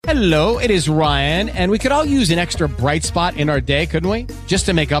Hello, it is Ryan, and we could all use an extra bright spot in our day, couldn't we? Just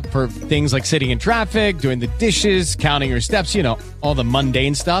to make up for things like sitting in traffic, doing the dishes, counting your steps, you know, all the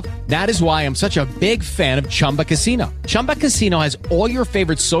mundane stuff. That is why I'm such a big fan of Chumba Casino. Chumba Casino has all your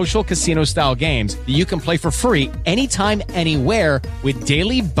favorite social casino-style games that you can play for free anytime, anywhere with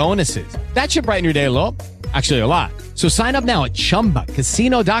daily bonuses. That should brighten your day a little. Actually, a lot. So sign up now at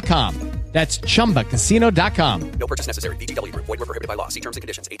ChumbaCasino.com. That's ChumbaCasino.com. No purchase necessary. VGW Group. Void where prohibited by law. See terms and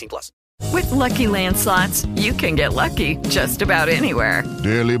conditions. 18+. With Lucky Land Slots, you can get lucky just about anywhere.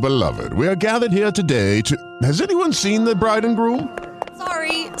 Dearly beloved, we are gathered here today to... Has anyone seen the bride and groom?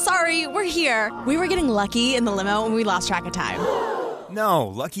 Sorry, we're here. We were getting lucky in the limo and we lost track of time. No,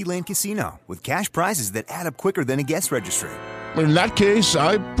 Lucky Land Casino. With cash prizes that add up quicker than a guest registry. In that case,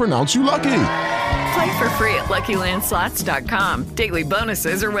 I pronounce you lucky. Play for free at LuckyLandSlots.com. Daily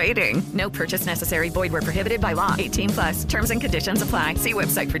bonuses are waiting. No purchase necessary. Void where prohibited by law. 18+. Terms and conditions apply. See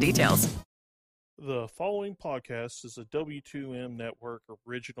website for details. The following podcast is a W2M Network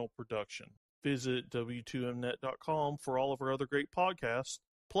original production. Visit W2Mnet.com for all of our other great podcasts,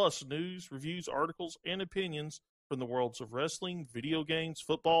 plus news, reviews, articles, and opinions from the worlds of wrestling, video games,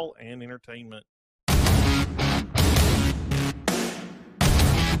 football, and entertainment.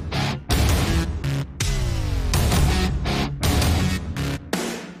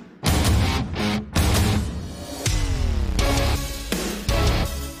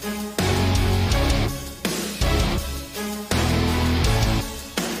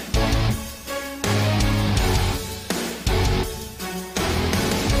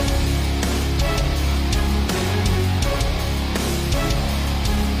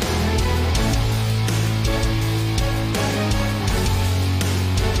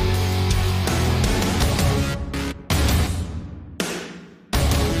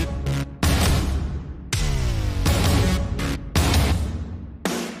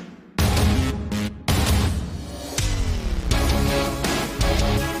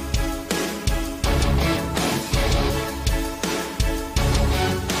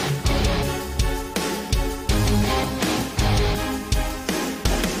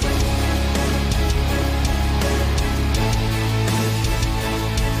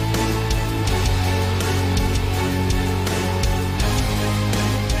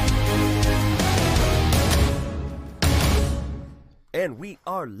 And we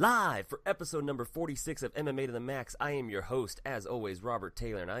are live for episode number 46 of MMA to the Max. I am your host, as always, Robert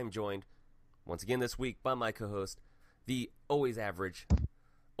Taylor, and I am joined once again this week by my co-host, the always average,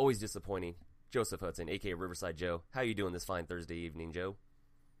 always disappointing, Joseph Hudson, a.k.a. Riverside Joe. How you doing this fine Thursday evening, Joe?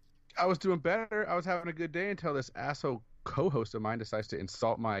 I was doing better. I was having a good day until this asshole co-host of mine decides to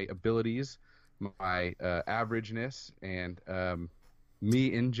insult my abilities, my averageness, and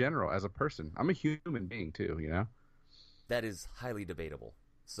me in general as a person. I'm a human being, too, you know? That is highly debatable,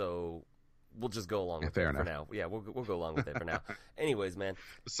 so we'll just go along with fair it enough. for now. Yeah, we'll go along with it for now. Anyways, man,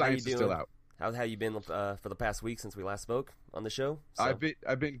 The science is still out. How you been for the past week since we last spoke on the show? So.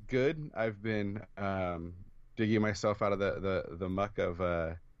 I've been good. I've been digging myself out of the muck of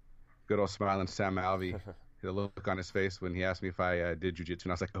good old smiling Sam Alvey. The look on his face when he asked me if I did jiu-jitsu,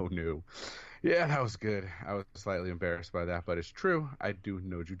 and I was like, oh no. Yeah, that was good. I was slightly embarrassed by that, but it's true. I do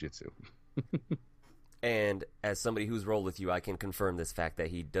know jiu-jitsu. And as somebody who's rolled with you, I can confirm this fact that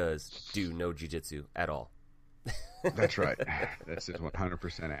he does do no jiu-jitsu at all. That's right. That's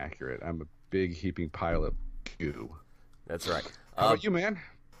 100% accurate. I'm a big heaping pile of goo. That's right. How about you, man?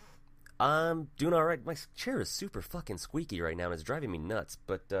 I'm doing all right. My chair is super fucking squeaky right now, and it's driving me nuts.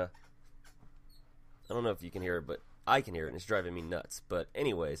 But I don't know if you can hear it, but I can hear it, and it's driving me nuts. But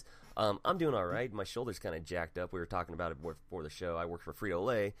anyways, I'm doing all right. My shoulder's kind of jacked up. We were talking about it before the show. I work for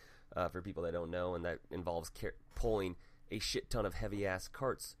Frito-Lay. For people that don't know, and that involves pulling a shit ton of heavy-ass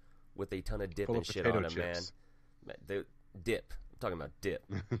carts with a ton of dip and shit on them, man. The dip. I'm talking about dip.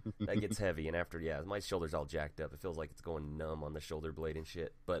 That gets heavy, and after, my shoulder's all jacked up. It feels like it's going numb on the shoulder blade and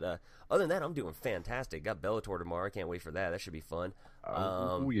shit. But other than that, I'm doing fantastic. Got Bellator tomorrow. I can't wait for that. That should be fun.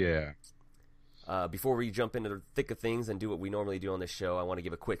 Yeah. Before we jump into the thick of things and do what we normally do on this show, I want to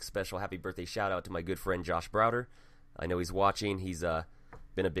give a quick special happy birthday shout-out to my good friend Josh Browder. I know he's watching. He's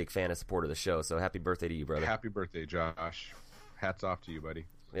been a big fan and supporter of the show, so happy birthday to you, brother. Happy birthday, Josh. Hats off to you, buddy.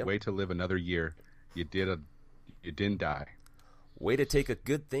 Yep. Way to live another year. You didn't die. Way to take a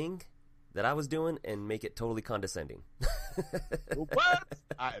good thing that I was doing and make it totally condescending. What?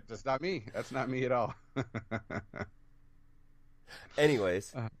 That's not me. That's not me at all.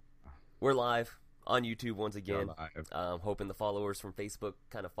 Anyways, we're live on YouTube once again. Live. Hoping the followers from Facebook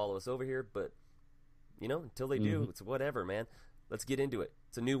kind of follow us over here, but until they do, it's whatever, man. Let's get into it.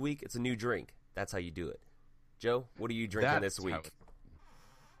 It's a new week. It's a new drink. That's how you do it. Joe, what are you drinking this week?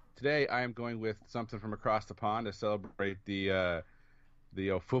 today I am going with something from across the pond to celebrate the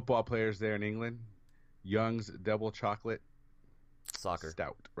football players there in England. Young's Double Chocolate Soccer.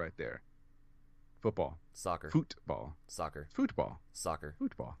 Stout, right there. Football. Soccer. Football. Soccer. Football. Soccer.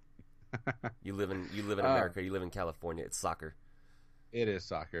 Football. You live in America. You live in California. It's soccer. It is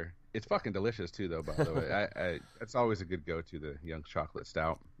soccer. It's fucking delicious too, though. By the way, it's always a good go-to. The Young's Chocolate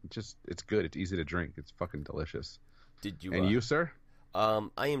Stout. It's good. It's easy to drink. It's fucking delicious. Did you? And you, sir?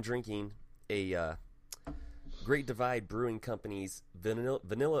 I am drinking a Great Divide Brewing Company's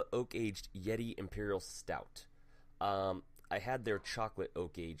vanilla oak aged Yeti Imperial Stout. I had their chocolate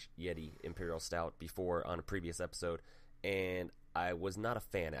oak aged Yeti Imperial Stout before on a previous episode, and I was not a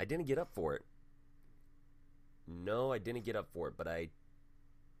fan. I didn't get up for it. No, I didn't get up for it, but I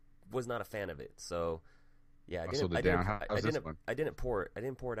was not a fan of it. So, yeah, I didn't pour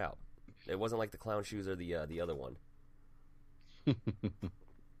it out. It wasn't like the Clown Shoes or the other one.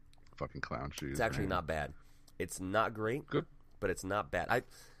 Fucking Clown Shoes. It's actually not bad. It's not great, good, but it's not bad.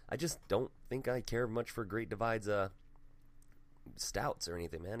 I just don't think I care much for Great Divide's stouts or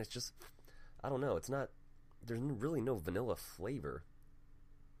anything, man. It's just, I don't know. It's not. There's really no vanilla flavor.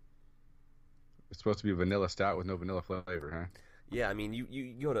 It's supposed to be a vanilla stout with no vanilla flavor, huh? Yeah, I mean,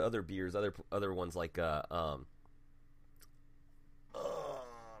 you go to other beers, other ones like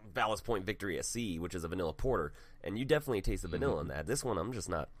Ballast Point Victory at Sea, which is a vanilla porter, and you definitely taste the vanilla in that. This one, I'm just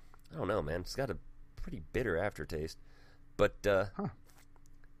not. I don't know, man. It's got a pretty bitter aftertaste, but yeah,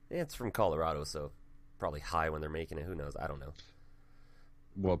 it's from Colorado, so probably high when they're making it. Who knows? I don't know.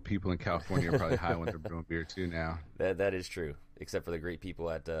 Well, people in California are probably high when they're brewing beer too now. That is true, except for the great people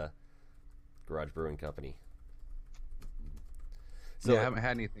at Garage Brewing Company. So, yeah, I haven't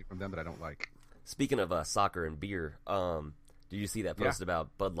had anything from them that I don't like. Speaking of soccer and beer, did you see that post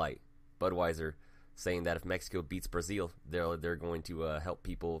about Bud Light, Budweiser, saying that if Mexico beats Brazil, they're going to help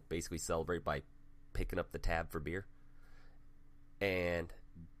people basically celebrate by picking up the tab for beer? And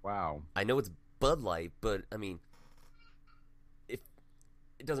wow, I know it's Bud Light, but I mean, if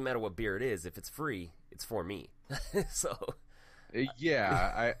it doesn't matter what beer it is, if it's free, it's for me. So.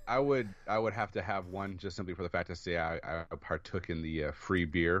 Yeah, I would have to have one just simply for the fact to say I partook in the free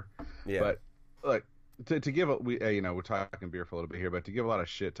beer. Yeah. But look, to give we're talking beer for a little bit here, but to give a lot of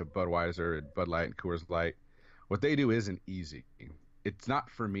shit to Budweiser and Bud Light and Coors Light, what they do isn't easy. It's not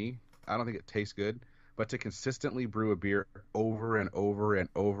for me. I don't think it tastes good. But to consistently brew a beer over and over and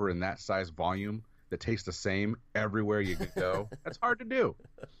over in that size volume that tastes the same everywhere you go, that's hard to do.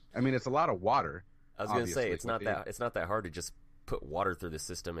 I mean, it's a lot of water. I was going to say it's not that hard to just put water through the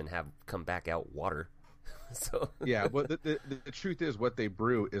system and have come back out water. So yeah, but the truth is, what they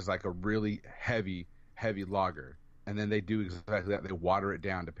brew is like a really heavy lager, and then they do exactly that. They water it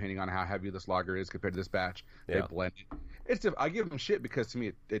down depending on how heavy this lager is compared to this batch. They blend it. I give them shit because to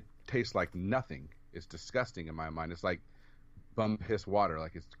me it tastes like nothing. It's disgusting in my mind. It's like bum piss water.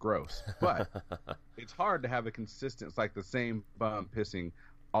 Like, it's gross. But it's hard to have a consistent. It's like the same bum pissing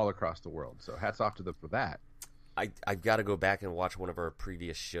all across the world. So hats off to them for that. I've got to go back and watch one of our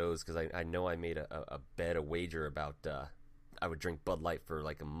previous shows because I know I made a wager about I would drink Bud Light for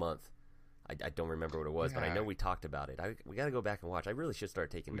like a month. I don't remember what it was, but I know we talked about it. We got to go back and watch. I really should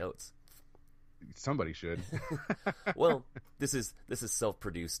start taking notes. Somebody should. Well, this is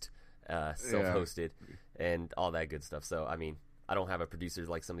self-produced, self-hosted, and all that good stuff. So I mean, I don't have a producer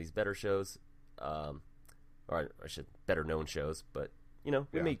like some of these better shows, or I should better known shows, but you know,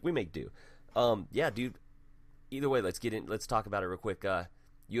 we make do. Yeah, dude. Either way, let's talk about it real quick.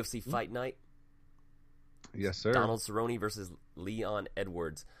 UFC Fight Night. Yes, sir. Donald Cerrone versus Leon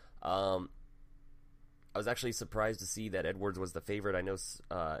Edwards. I was actually surprised to see that Edwards was the favorite. I know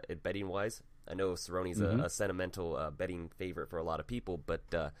at betting wise, I know Cerrone's a sentimental betting favorite for a lot of people,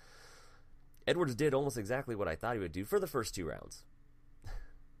 but Edwards did almost exactly what I thought he would do for the first 2 rounds.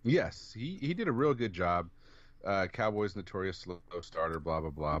 Yes, he did a real good job. Cowboys notorious slow starter, blah blah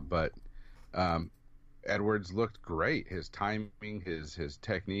blah, but Edwards looked great. His timing, his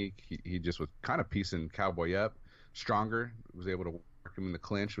technique, he just was kind of piecing Cowboy up, stronger, was able to work him in the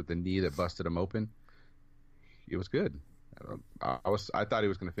clinch with the knee that busted him open. It was good. I thought he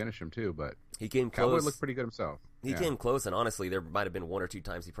was going to finish him too, but he came close. Cowboy looked pretty good himself. He came close, and honestly, there might have been 1 or 2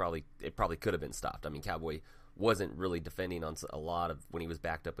 times it probably could have been stopped. I mean, Cowboy wasn't really defending on a lot of when he was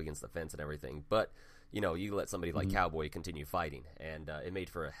backed up against the fence and everything, but you know, you let somebody like Cowboy continue fighting, and it made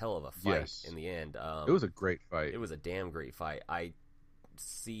for a hell of a fight in the end. It was a great fight. It was a damn great fight. I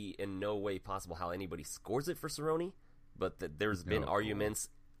see in no way possible how anybody scores it for Cerrone, but there's been arguments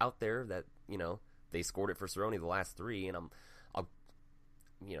out there that, you know, they scored it for Cerrone the last 3, and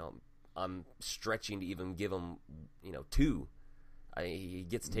I'm stretching to even give him, 2. He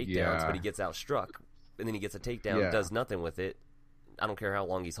gets takedowns, but he gets outstruck, and then he gets a takedown, does nothing with it. I don't care how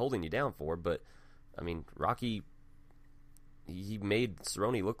long he's holding you down for, but I mean, Rocky, he made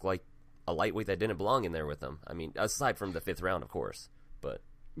Cerrone look like a lightweight that didn't belong in there with him. I mean, aside from the 5th round, of course, but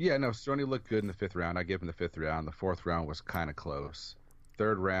yeah, no, Cerrone looked good in the 5th round. I give him the 5th round. The 4th round was kind of close.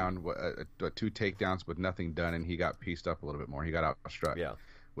 3rd round, 2 takedowns with nothing done, and he got pieced up a little bit more. He got outstruck. Yeah.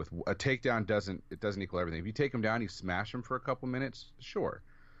 With a takedown doesn't equal everything. If you take him down, you smash him for a couple minutes, sure.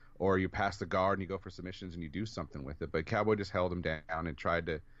 Or you pass the guard and you go for submissions and you do something with it. But Cowboy just held him down and tried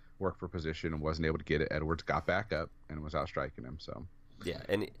to work for position and wasn't able to get it. Edwards got back up and was outstriking him. So yeah,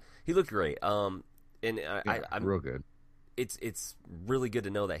 and he looked great. I'm real good. It's really good to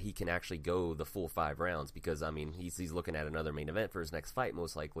know that he can actually go the full 5 rounds because I mean he's looking at another main event for his next fight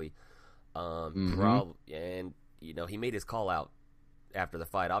most likely. And you know he made his call out after the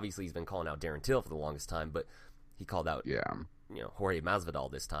fight. Obviously he's been calling out Darren Till for the longest time, but he called out Jorge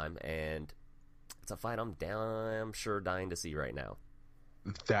Masvidal this time, and it's a fight I'm sure dying to see right now.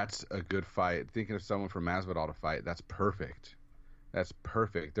 That's a good fight. Thinking of someone for Masvidal to fight, that's perfect. That's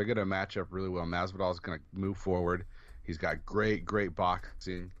perfect. They're going to match up really well. Masvidal is going to move forward. He's got great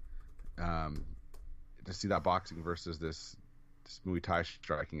boxing. To see that boxing versus this Muay Thai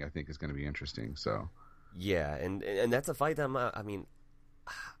striking, I think is going to be interesting. So yeah, and that's a fight that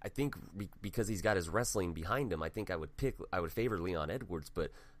I think because he's got his wrestling behind him, I think I would favor Leon Edwards.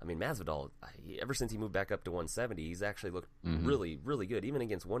 But I mean Masvidal, ever since he moved back up to 170, he's actually looked really, really good. Even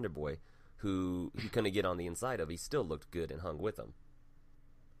against Wonder Boy, who he couldn't get on the inside of, he still looked good and hung with him.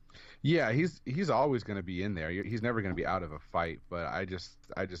 Yeah, he's always going to be in there. He's never going to be out of a fight. But I just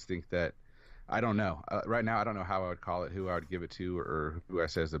think that I don't know right now. I don't know how I would call it, who I would give it to, or who I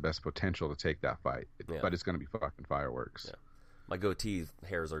say has the best potential to take that fight. But it's going to be fucking fireworks. Yeah. My goatee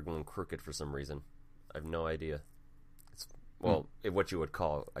hairs are going crooked for some reason. I have no idea. It's what you would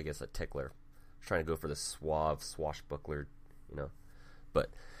call, I guess, a tickler. I'm trying to go for the suave swashbuckler, But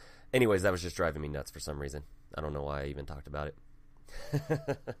anyways, that was just driving me nuts for some reason. I don't know why I even talked about it.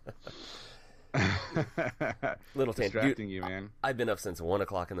 Little distracting you, man. I've been up since 1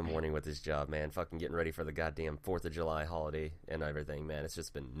 o'clock in the morning with this job, man. Fucking getting ready for the goddamn 4th of July holiday and everything, man. It's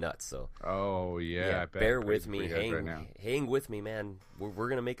just been nuts. So bear with me, hang with me, man. We're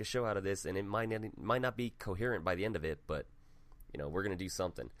gonna make a show out of this, and it might not be coherent by the end of it, but we're gonna do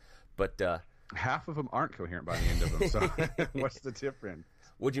something. But half of them aren't coherent by the end of them. So what's the difference?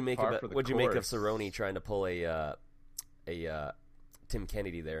 What'd you make of Cerrone trying to pull a Tim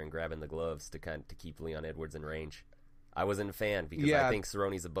Kennedy there and grabbing the gloves to keep Leon Edwards in range? I wasn't a fan because I think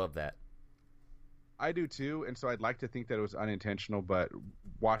Cerrone's above that. I do too, and so I'd like to think that it was unintentional, but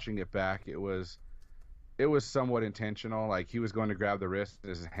watching it back, it was somewhat intentional. Like he was going to grab the wrist,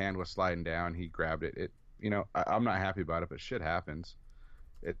 his hand was sliding down, he grabbed it. I'm not happy about it, but shit happens.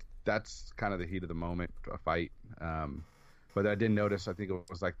 That's kind of the heat of the moment, a fight. But I did notice, I think it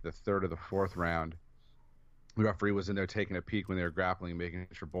was like the 3rd or the 4th round, the referee was in there taking a peek when they were grappling, making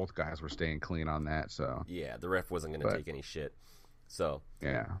sure both guys were staying clean on that. So yeah, the ref wasn't going to take any shit. So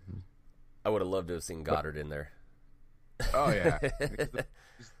yeah, I would have loved to have seen Goddard in there. Oh yeah,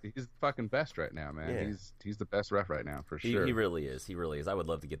 he's the fucking best right now, man. Yeah. He's the best ref right now for sure. He really is. He really is. I would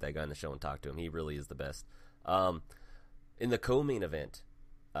love to get that guy on the show and talk to him. He really is the best. In the co-main event,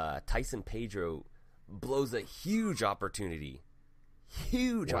 Tyson Pedro blows a huge opportunity.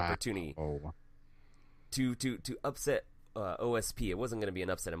 To upset OSP. It wasn't going to be an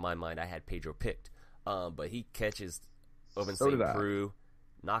upset in my mind. I had Pedro picked. But he catches Ovince St. Preux,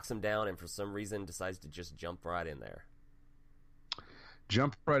 knocks him down, and for some reason decides to just jump right in there.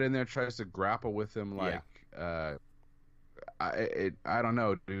 Tries to grapple with him like I don't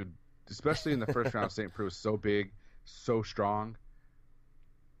know, dude. Especially in the first round, St. Preux was so big, so strong.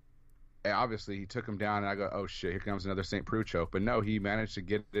 And obviously, he took him down, and I go, oh shit, here comes another St. Preux choke. But no, he managed to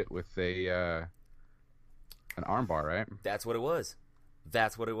get it with an armbar, right? That's what it was.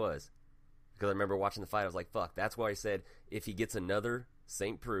 Because I remember watching the fight, I was like, fuck. That's why I said, if he gets another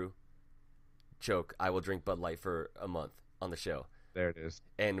St. Preux choke, I will drink Bud Light for a month on the show. There it is.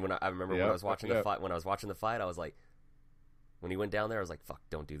 And when I remember when I was watching the fight, I was like, when he went down there, I was like, fuck,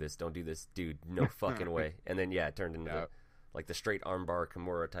 don't do this, dude, no fucking way. And then it turned into the straight armbar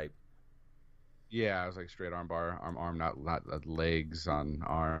Kimura type. Yeah, I was like straight armbar, arm, not legs on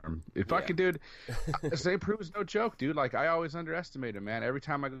arm. Dude, St. Preux is no joke, dude. Like I always underestimate him, man. Every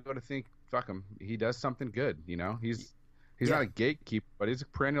time I go to think, fuck him, he does something good. He's not a gatekeeper, but he's a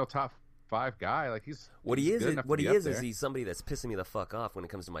perennial top 5 guy. Like he's he's somebody that's pissing me the fuck off when it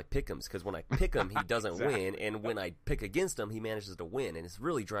comes to my pick'ems. Because when I pick him, he doesn't win, and when I pick against him, he manages to win, and it's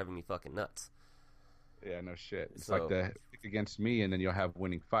really driving me fucking nuts. Yeah, no shit. It's So- like the pick against me, and then you'll have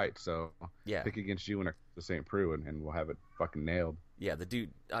winning fights. So Yeah. pick against you and the St. Preux, and we'll have it fucking nailed. Yeah, the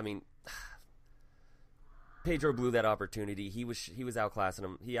dude. I mean, Pedro blew that opportunity. He was outclassing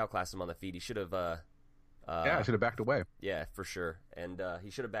him. He outclassed him on the feet. He should have. Yeah, I should have backed away. Yeah, for sure. And he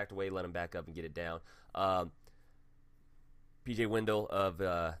should have backed away, let him back up, and get it down. PJ Wendell of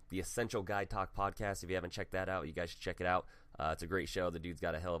the Essential Guide Talk podcast. If you haven't checked that out, you guys should check it out. It's a great show. The dude's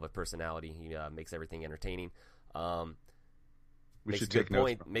got a hell of a personality. He makes everything entertaining. We should take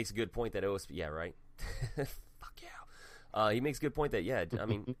notes. Makes a good point that OSP. Yeah, right. Fuck yeah. He makes a good point that I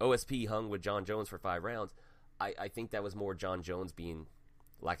mean OSP hung with John Jones for 5 rounds. I think that was more John Jones being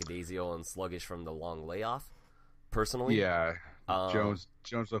lackadaisical and sluggish from the long layoff. Personally, Yeah, Jones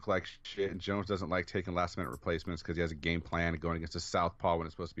looked like shit, and Jones doesn't like taking last-minute replacements because he has a game plan going against a southpaw when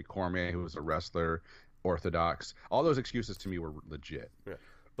it's supposed to be Cormier, who was a wrestler, orthodox. All those excuses to me were legit. Yeah.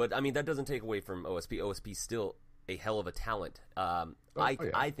 But I mean that doesn't take away from OSP. OSP's still a hell of a talent.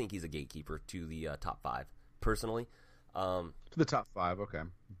 I think he's a gatekeeper to the top 5 personally. To the top 5, okay.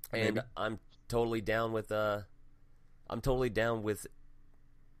 And Maybe. I'm totally down with.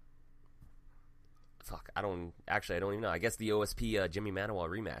 Fuck, I don't even know. I guess the OSP Jimmy Manuwa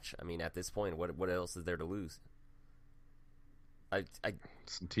rematch. I mean, at this point, what else is there to lose?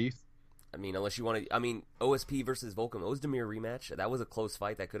 Some teeth. I mean, unless you want to. I mean, OSP versus Volkan Ozdemir rematch. That was a close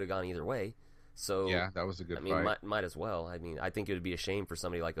fight that could have gone either way. So Yeah, that was a good I mean, fight. might as well. I mean, I think it would be a shame for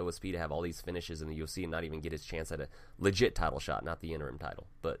somebody like OSP to have all these finishes in the UFC and not even get his chance at a legit title shot, not the interim title.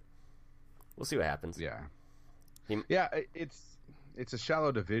 But we'll see what happens. Yeah. It's a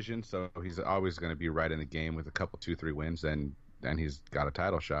shallow division, so he's always going to be right in the game with a couple 2-3 wins, and he's got a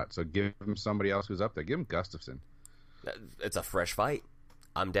title shot. So give him somebody else who's up there. Give him Gustafsson. It's a fresh fight.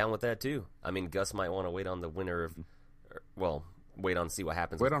 I'm down with that too. I mean, Gus might want to wait on the winner of, wait on see what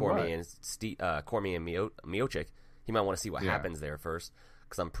happens with Cormier and Miocic. He might want to see what happens there first,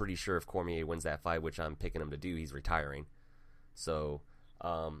 because I'm pretty sure if Cormier wins that fight, which I'm picking him to do, he's retiring. So,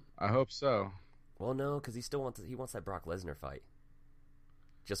 I hope so. Well, no, because he wants that Brock Lesnar fight,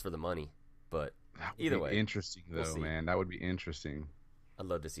 just for the money. But either way, interesting though, man. That would be interesting. I'd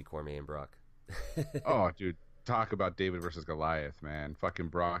love to see Cormier and Brock. Oh, dude, talk about David versus Goliath, man. Fucking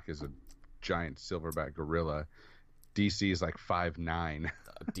Brock is a giant silverback gorilla. DC is like 5'9".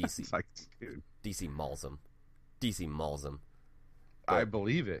 DC, It's like, dude, DC mauls him. I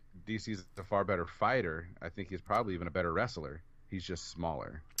believe it. DC's a far better fighter. I think he's probably even a better wrestler. He's just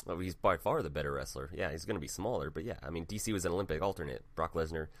smaller. Well, he's by far the better wrestler. Yeah, he's going to be smaller, but yeah, I mean, DC was an Olympic alternate. Brock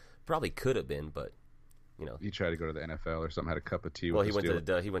Lesnar probably could have been, but you know, He tried to go to the NFL or something. Had a cup of tea. well, with he went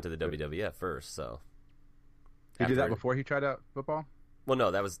the to the WWF first, so He did that before he tried out football. Well,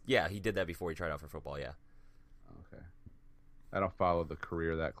 no, he did that before he tried out for football. Yeah, Okay, I don't follow the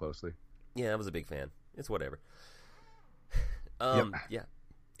career that closely. yeah, I was a big fan. It's whatever. Yep. Yeah.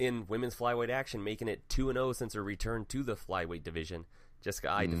 In women's flyweight action, making it 2-0 since her return to the flyweight division,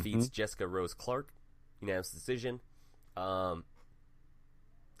 Jessica Eye defeats Jessica Rose Clark, unanimous decision.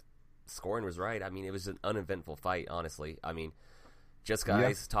 Scoring was right. I mean, it was an uneventful fight, honestly. I mean, Jessica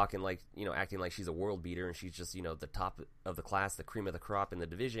Eye's talking like, acting like she's a world beater, and she's just, the top of the class, the cream of the crop in the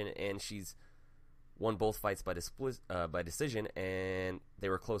division, and she's won both fights by decision, and they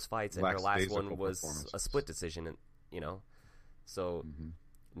were close fights, and her last one was a split decision, and so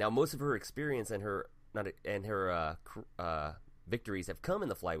now most of her experience and her victories have come in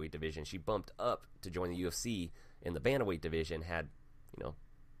the flyweight division. She bumped up to join the UFC in the bantamweight division, had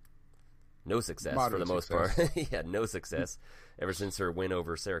no success for the most part. Yeah, no success ever since her win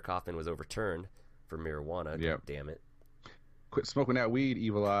over Sarah Kaufman was overturned for marijuana. Yep. Damn it! Quit smoking that weed,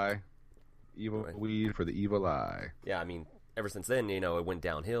 Evil Eye. Weed for the evil eye. Yeah, I mean, ever since then, it went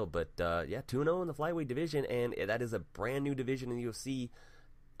downhill. But 2-0 in the flyweight division, and that is a brand new division in the UFC.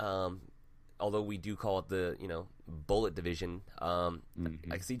 Although we do call it the bullet division. I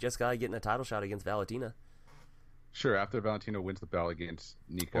can see Jessica Eye getting a title shot against Valentina. Sure, after Valentina wins the belt against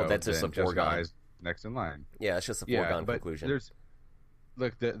Nico, Well, that's just then a foregone. Jessica Eye's next in line. Yeah, it's just a foregone but conclusion.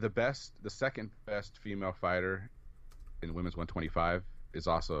 the second best female fighter in women's 125 is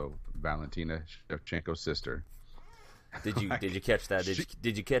also Valentina Shevchenko's sister. Did you catch that?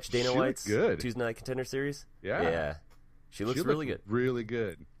 Did you catch Dana she White's looked good. Tuesday Night Contender Series? Yeah. She looks really good. Really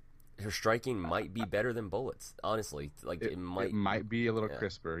good. Her striking might be better than Bullet's. Honestly, it might be a little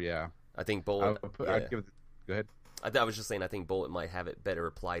crisper. Yeah, I think Bullet. I'd give it. Go ahead. I was just saying, I think Bullet might have it better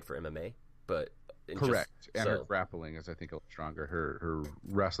applied for MMA, but correct. Her grappling is, I think, a little stronger. Her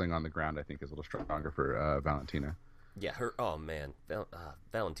wrestling on the ground, I think, is a little stronger for Valentina. Yeah,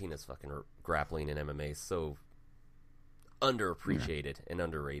 Valentina's fucking grappling in MMA is so underappreciated and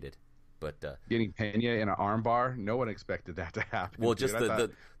underrated. But getting Pena in an armbar, no one expected that to happen. Well, dude. just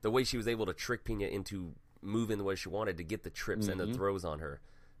the way she was able to trick Pena into moving the way she wanted to get the trips and the throws on her.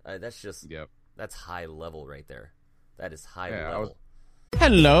 That's just that's high level right there. That is high level.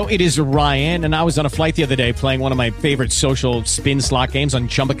 Hello, it is Ryan, and I was on a flight the other day playing one of my favorite social spin slot games on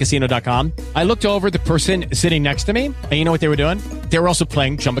ChumbaCasino.com. I looked over at the person sitting next to me, and you know what they were doing? They were also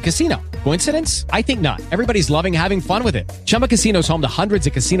playing Chumba Casino. Coincidence? I think not. Everybody's loving having fun with it. Chumba Casino is home to hundreds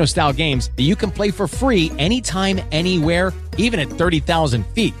of casino-style games that you can play for free anytime, anywhere, even at 30,000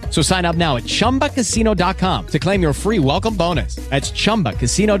 feet. So sign up now at ChumbaCasino.com to claim your free welcome bonus. That's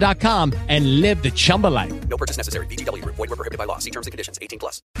ChumbaCasino.com and live the Chumba life. No purchase necessary. VGW. Void were prohibited by law. See terms and conditions.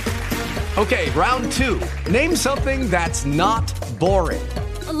 18+. Okay, round two. Name something that's not boring.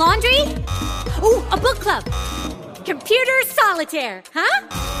 A laundry? Ooh, a book club. Computer solitaire, huh?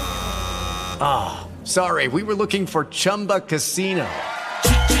 Ah, sorry, we were looking for Chumba Casino.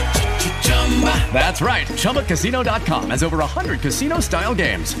 That's right, ChumbaCasino.com has over 100 casino-style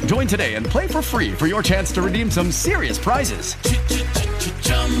games. Join today and play for free for your chance to redeem some serious prizes.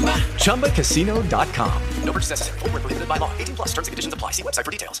 ChumbaCasino.com. No purchase necessary. Void were prohibited by law. 18+. Terms and conditions apply. See website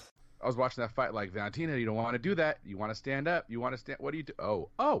for details. I was watching that fight like, Valentina, you don't want to do that. You want to stand up. You want to stand. What do you do? Oh,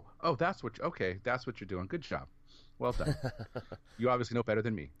 that's what you're doing. Good job. Well done. You obviously know better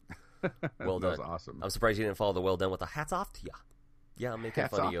than me. Well done. That was awesome. I'm surprised you didn't follow the well done with a hats off to ya. Yeah, I'm making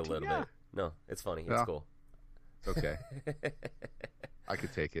Hats fun of off you a to little ya. bit. No, it's funny. It's cool. It's okay. I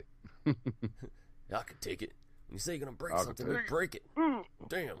could take it. I could take it. When you say you're going to break something, you break it.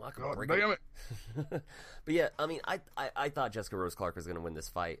 Damn, I can break damn it. But yeah, I mean, I thought Jessica Rose Clark was going to win this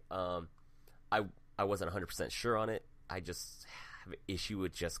fight. I wasn't 100% sure on it. I just have an issue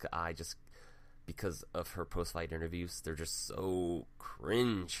with Jessica because of her post-fight interviews. They're just so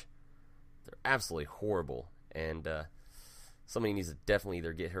cringe. They're absolutely horrible. And somebody needs to definitely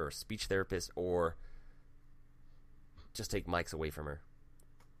either get her a speech therapist or just take mics away from her.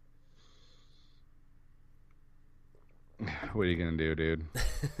 What are you going to do, dude?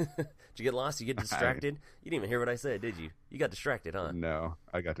 Did you get lost? You get distracted? You didn't even hear what I said, did you? You got distracted, huh? No,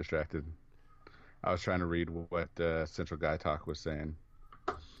 I got distracted. I was trying to read what Central Guy Talk was saying,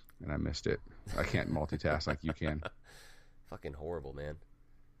 and I missed it. I can't multitask like you can. Fucking horrible, man.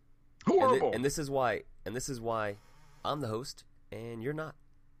 Horrible. And this is why I'm the host and you're not.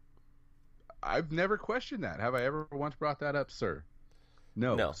 I've never questioned that. Have I ever once brought that up, sir?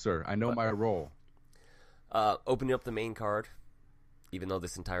 No. Sir. I know my role. Opening up the main card, even though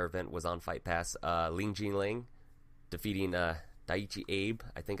this entire event was on Fight Pass, Ling Jinling defeating Daichi Abe.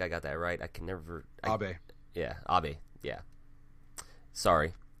 I think I got that right. I can never... Abe. Yeah, Abe. Yeah.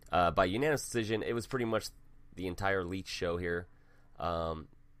 Sorry. By unanimous decision, it was pretty much the entire Leech show here.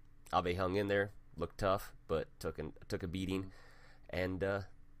 Abe hung in there, looked tough, but took a beating. And,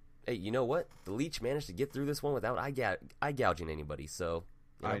 hey, you know what? The Leech managed to get through this one without eye gouging anybody, so...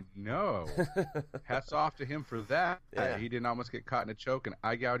 You know. I know. Hats off to him for that. Yeah. He didn't almost get caught in a choke and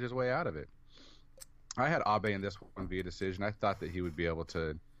eye gouge his way out of it. I had Abe in this one via decision. I thought that he would be able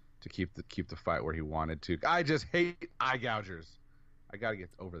to keep the fight where he wanted to. I just hate eye gougers. I got to get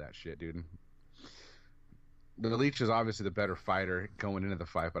over that shit, dude. The Leech is obviously the better fighter going into the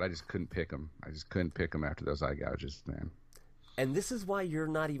fight, but I just couldn't pick him. I just couldn't pick him after those eye gouges, man. And this is why you're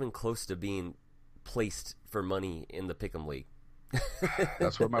not even close to being placed for money in the Pick'em League.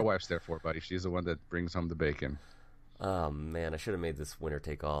 That's what my wife's there for, buddy. She's the one that brings home the bacon. Oh man, I should have made this winner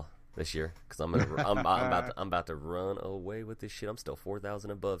take all this year because I'm about to run away with this shit. I'm still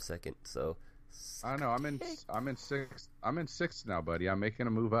 4,000 above second, so I know I'm in sixth now, buddy. I'm making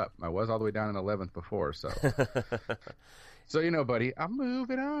a move up. I was all the way down in 11th before, so so you know, buddy, I'm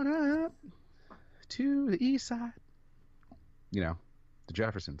moving on up to the east side. You know, the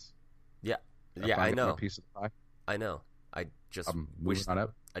Jeffersons. Yeah, I know. A piece of the pie. I know. I just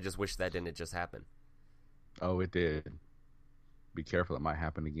wish that didn't just happen. Oh, it did. Be careful, it might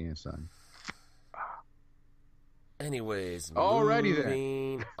happen again, son. Anyways, alrighty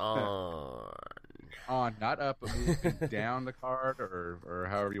moving then. on, not up, but moving down the card, or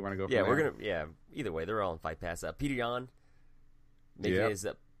however you want to go. Yeah, from there. Either way, they're all in Fight Pass. Peter Yan making his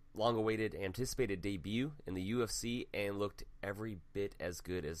long-awaited, anticipated debut in the UFC and looked every bit as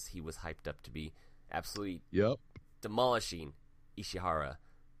good as he was hyped up to be. Absolutely. Yep. Demolishing Ishihara.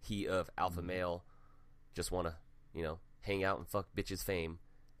 He of Alpha Male just want to, hang out and fuck bitches fame.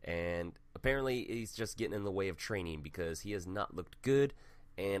 And apparently he's just getting in the way of training because he has not looked good.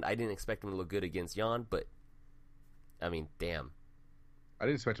 And I didn't expect him to look good against Yan, but, I mean, damn. I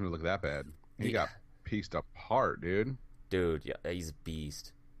didn't expect him to look that bad. He got pieced apart, dude. Dude, yeah, he's a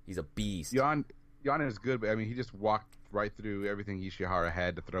beast. He's a beast. Yan is good, but, I mean, he just walked right through everything Ishihara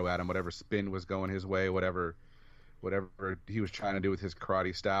had to throw at him, whatever spin was going his way, whatever he was trying to do with his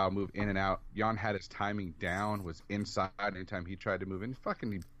karate style, move in and out. Jan had his timing down, was inside anytime he tried to move in.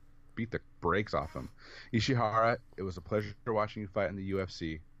 He beat the brakes off him. Ishihara, it was a pleasure watching you fight in the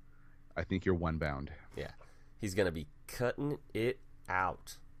UFC. I think you're one bound. Yeah. He's going to be cutting it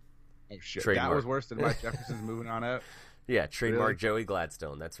out. Oh, shit. Trademark. That was worse than Mike Jefferson's moving on out. Yeah, trademark Really? Joey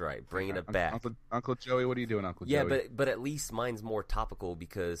Gladstone. That's right. Bringing it back. Uncle Joey, what are you doing, Uncle Yeah, Joey? but at least mine's more topical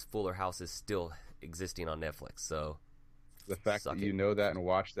because Fuller House is still existing on Netflix. So the fact that you know that and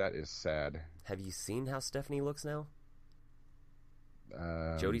watch that is sad. Have you seen how Stephanie looks now?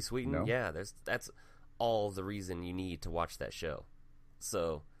 Jodie Sweetin? No. Yeah, that's all the reason you need to watch that show.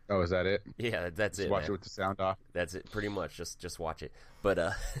 So. Oh, is that it? Yeah, that's just it. Watch man. it with the sound off. That's it, pretty much. Just watch it.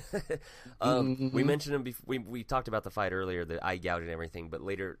 But we mentioned him. We talked about the fight earlier, the eye gouging and everything. But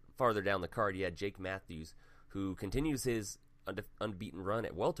farther down the card, you had Jake Matthews, who continues his unbeaten run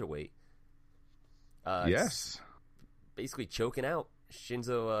at welterweight. Yes. Basically choking out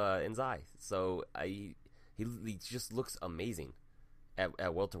Shinzo Enzai. So he just looks amazing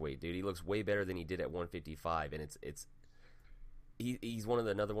at welterweight, dude. He looks way better than he did at 155, and he's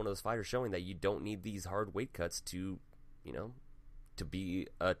another one of those fighters showing that you don't need these hard weight cuts to be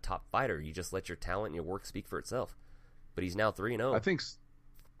a top fighter. You just let your talent and your work speak for itself. But he's now 3-0. I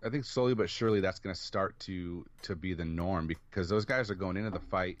think slowly but surely that's going to start to be the norm, because those guys are going into the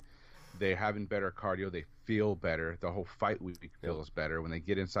fight. They're having better cardio. They feel better. The whole fight week feels better. When they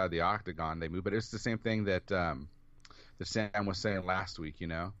get inside the octagon, they move. But it's the same thing that Sam was saying last week.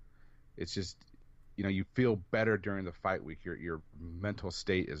 It's just, you feel better during the fight week. Your mental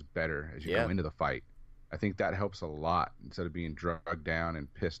state is better as you go into the fight. I think that helps a lot instead of being drugged down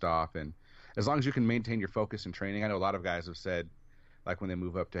and pissed off. And as long as you can maintain your focus in training, I know a lot of guys have said, like when they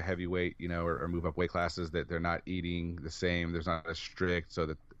move up to heavyweight, or move up weight classes, that they're not eating the same. There's not as strict. So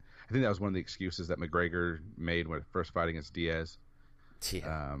that I think that was one of the excuses that McGregor made when first fighting against Diaz.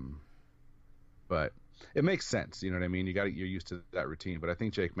 Yeah. But it makes sense. You know what I mean? You're used to that routine. But I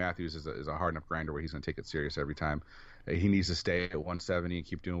think Jake Matthews is a hard enough grinder where he's going to take it serious every time. He needs to stay at 170 and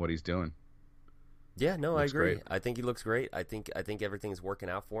keep doing what he's doing. Yeah, no, I agree. Great. I think he looks great. I think everything's working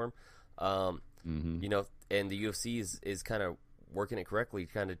out for him. And the UFC is kind of working it correctly,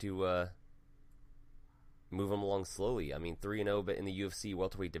 kind of to move him along slowly. I mean, 3-0, but in the UFC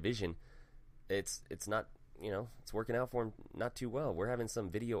welterweight division, it's not, it's working out for him not too well. We're having some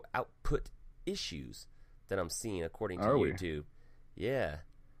video output issues that I'm seeing according to YouTube. Yeah,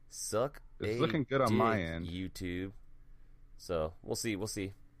 it's looking good on my end. YouTube. So we'll see. We'll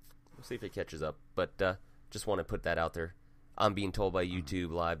see if it catches up. But just want to put that out there. I'm being told by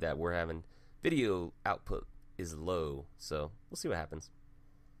YouTube Live that we're having video output is low. So we'll see what happens.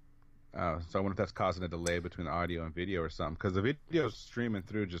 So I wonder if that's causing a delay between the audio and video or something. Because the video's streaming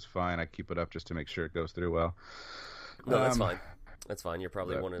through just fine. I keep it up just to make sure it goes through well. No, that's fine. That's fine. You're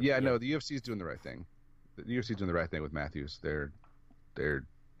probably one of... Yeah, no, the UFC's doing the right thing. The UFC's doing the right thing with Matthews. They're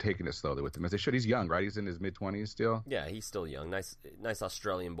taking it slowly with him, as they should. He's young, right? He's in his mid-20s still. Yeah, he's still young. Nice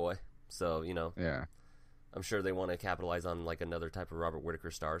Australian boy. So, Yeah. I'm sure they want to capitalize on like another type of Robert Whittaker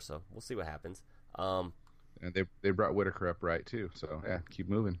star. So we'll see what happens. And they brought Whittaker up right too. So yeah, keep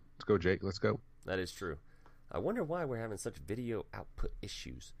moving. Let's go, Jake. Let's go. That is true. I wonder why we're having such video output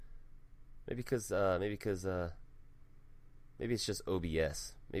issues. Maybe because maybe it's just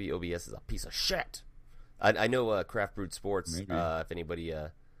OBS. Maybe OBS is a piece of shit. I know Craft Brewed Sports. If anybody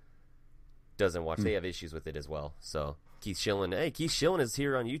doesn't watch, they have issues with it as well. So Keith Schillen, Keith Schillen is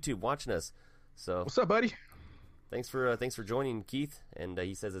here on YouTube watching us. So what's up, buddy? Thanks for joining, Keith. And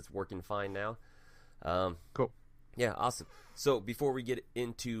he says it's working fine now. Cool. Yeah, awesome. So before we get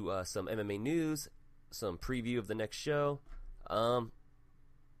into some MMA news, some preview of the next show,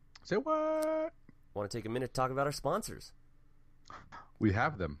 say what? Want to take a minute to talk about our sponsors. We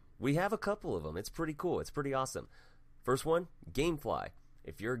have them. We have a couple of them. It's pretty cool. It's pretty awesome. First one, GameFly.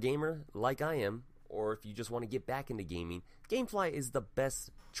 If you're a gamer like I am, or if you just want to get back into gaming, GameFly is the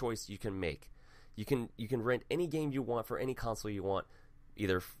best choice you can make. You can rent any game you want for any console you want,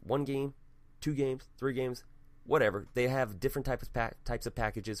 either one game, 2 games, 3 games, whatever. They have different types of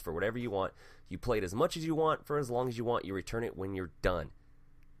packages for whatever you want. You play it as much as you want for as long as you want. You return it when you're done.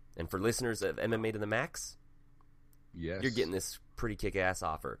 And for listeners of MMA to the Max, yes, you're getting this pretty kick-ass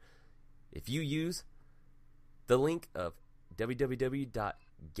offer. If you use the link of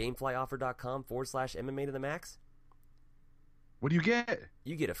www.gameflyoffer.com/MMA to the Max, what do you get?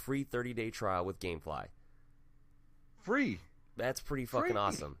 You get a free 30-day trial with GameFly. Free? That's pretty fucking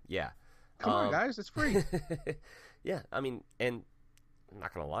awesome. Yeah. Come on, guys. It's free. Yeah. I mean, and I'm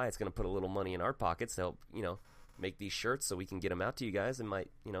not going to lie, it's going to put a little money in our pockets to help, make these shirts so we can get them out to you guys and might,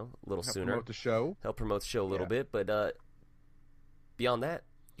 a little Help sooner. promote the show. Help promote the show a little bit. But beyond that,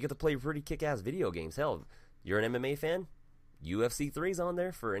 you get to play pretty kick-ass video games. Hell, you're an MMA fan? UFC 3's on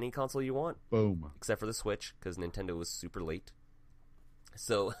there for any console you want. Boom. Except for the Switch, because Nintendo was super late.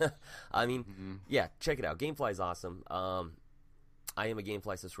 So, I mean, yeah, check it out. Gamefly is awesome. I am a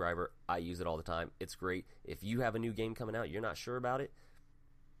Gamefly subscriber. I use it all the time. It's great. If you have a new game coming out, you're not sure about it,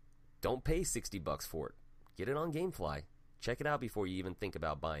 don't pay $60 for it. Get it on Gamefly. Check it out before you even think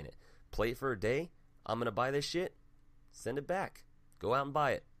about buying it. Play it for a day. I'm going to buy this shit. Send it back. Go out and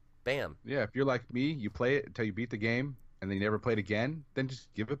buy it. Bam. Yeah, if you're like me, you play it until you beat the game, and then you never play it again, then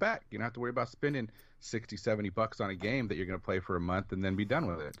just give it back. You don't have to worry about spending $60, $70 on a game that you're going to play for a month and then be done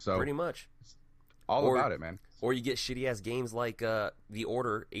with it. So pretty much. It's all about it, man. Or you get shitty-ass games like The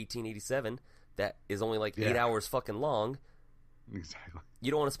Order 1887 that is only like 8 hours fucking long. Exactly.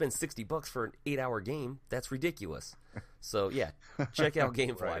 You don't want to spend $60 for an 8-hour game. That's ridiculous. So, yeah, check out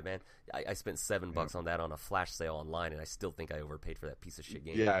Gamefly, Right. man. I spent $7 on that on a flash sale online, and I still think I overpaid for that piece of shit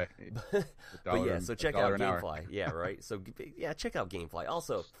game. Yeah. But yeah, so check out an hour. Gamefly. Yeah, right? So, yeah, check out Gamefly.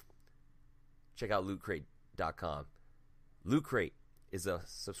 Also, check out LootCrate.com. Loot Crate is a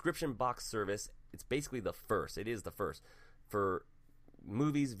subscription box service. It's basically the first. It is the first for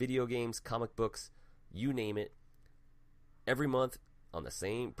movies, video games, comic books, you name it. Every month on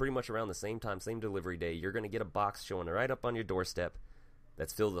pretty much around the same time, same delivery day, you're going to get a box showing right up on your doorstep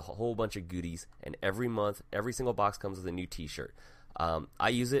that's filled with a whole bunch of goodies. And every month, every single box comes with a new T-shirt. I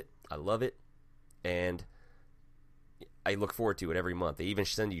use it. I love it. And I look forward to it every month. They even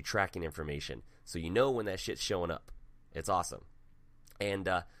send you tracking information, so you know when that shit's showing up. It's awesome. And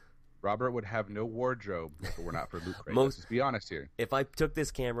Robert would have no wardrobe if it were not for Loot Crate. Let's just be honest here. If I took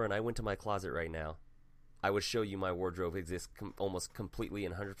this camera and I went to my closet right now, I would show you my wardrobe exists almost completely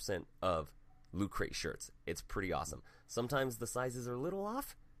and 100% of Loot Crate shirts. It's pretty awesome. Sometimes the sizes are a little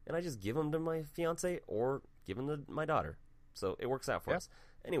off, and I just give them to my fiance or give them to my daughter. So it works out for us.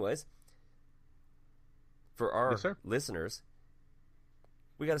 Anyways, for our listeners,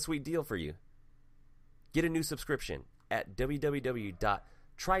 we got a sweet deal for you. Get a new subscription at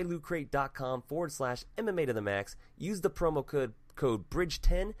www.trylootcrate.com/MMA to the max. Use the promo code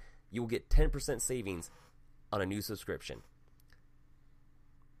BRIDGE10. You will get 10% savings on a new subscription.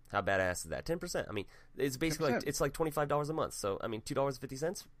 How badass is that? 10%. I mean, it's basically like, it's like $25 a month. So, I mean,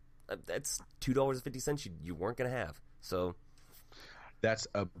 $2.50, that's $2.50 you weren't going to have. So, that's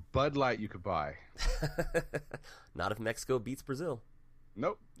a Bud Light you could buy. Not if Mexico beats Brazil.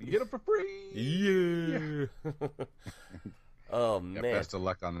 Nope. You get them for free. Yeah. Oh, man. Best of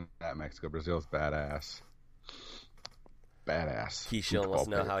luck on that. Mexico. Brazil's badass. Badass. Keisha wants to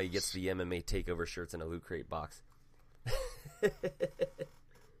know how he gets the MMA Takeover shirts in a Loot Crate box.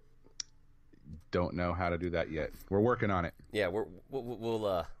 Don't know how to do that yet. We're working on it. Yeah,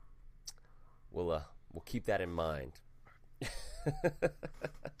 we'll keep that in mind.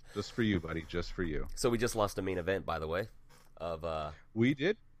 Just for you, buddy. Just for you. So we just lost a main event, by the way. We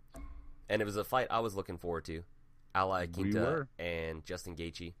did, and it was a fight I was looking forward to. Ally Quinta and Justin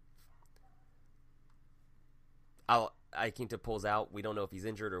Gaethje. Quinta pulls out. We don't know if he's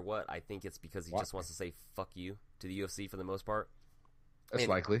injured or what. I think it's because he just wants to say "fuck you" to the UFC for the most part. That's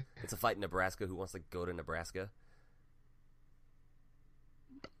likely. It's a fight in Nebraska. Who wants to go to Nebraska?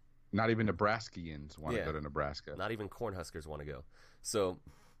 Not even Nebraskians want to go to Nebraska. Not even Cornhuskers want to go. So,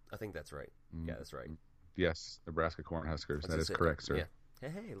 I think that's right. Yeah, that's right. Yes, Nebraska Cornhuskers. That is correct, sir. Yeah.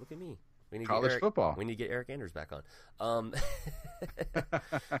 Hey, look at me. We need college football. We need to get Eric Anders back on.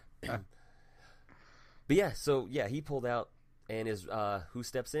 But yeah, so yeah, he pulled out, and who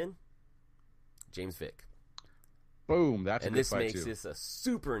steps in? James Vick. Boom! That's and a good this fight makes too. this a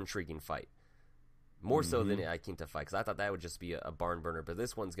super intriguing fight. More so than the Quinta fight, because I thought that would just be a barn burner. But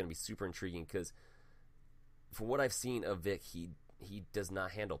this one's going to be super intriguing because, from what I've seen of Vick, he does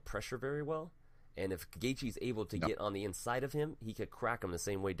not handle pressure very well. And if Gaethje's able to get on the inside of him, he could crack him the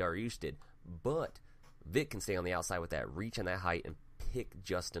same way Dariush did. But Vick can stay on the outside with that reach and that height and pick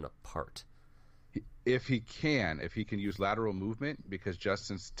Justin apart. If he can use lateral movement, because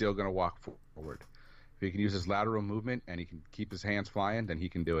Justin's still going to walk forward. If he can use his lateral movement and he can keep his hands flying, then he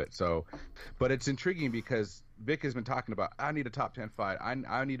can do it. So, but it's intriguing because Vick has been talking about, I need a top 10 fight.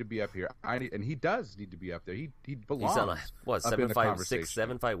 I need to be up here. And he does need to be up there. He belongs. He's on a 7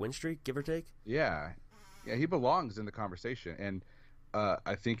 fight win streak, give or take. Yeah, he belongs in the conversation. And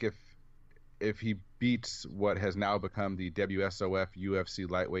I think if he beats what has now become the WSOF UFC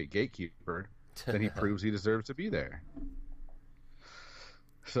lightweight gatekeeper, then he proves he deserves to be there.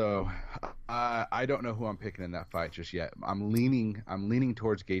 So I don't know who I'm picking in that fight just yet. I'm leaning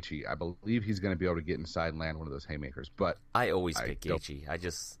towards Gaethje. I believe he's going to be able to get inside and land one of those haymakers. But I always pick Gaethje. I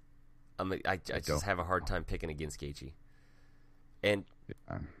just have a hard time picking against Gaethje. And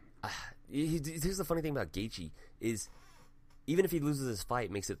here's the funny thing about Gaethje is, even if he loses his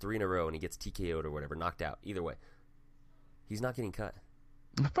fight, makes it 3 in a row, and he gets TKO'd or whatever, knocked out, either way, he's not getting cut.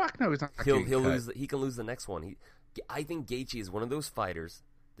 Fuck no, he's not. He'll lose. He can lose the next one. I think Gaethje is one of those fighters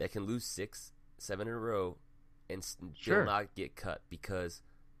that can lose 6, 7 in a row and still not get cut because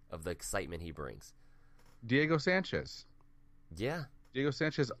of the excitement he brings. Diego Sanchez. Yeah. Diego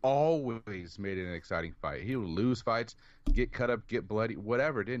Sanchez always made it an exciting fight. He would lose fights, get cut up, get bloody,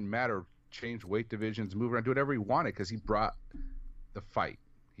 whatever. It didn't matter. Change weight divisions, move around, do whatever he wanted because he brought the fight.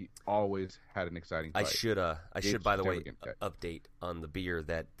 He always had an exciting fight. I should, by the way, update on the beer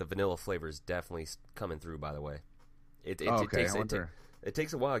that the vanilla flavor is definitely coming through, by the way. It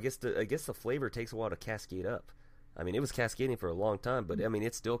takes a while. I guess the flavor takes a while to cascade up. I mean, it was cascading for a long time, but I mean,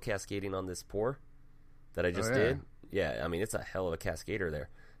 it's still cascading on this pour that I just did. Yeah, I mean, it's a hell of a cascader there,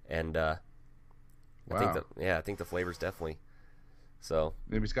 and I think the flavor's definitely. So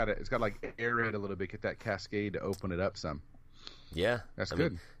maybe it's got to like aerate a little bit, get that cascade to open it up some. Yeah, that's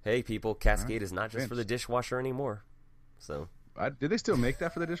good. Hey, people, Cascade is not just for the dishwasher anymore. So, did they still make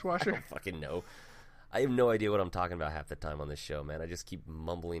that for the dishwasher? I don't fucking know. I have no idea what I'm talking about half the time on this show, man. I just keep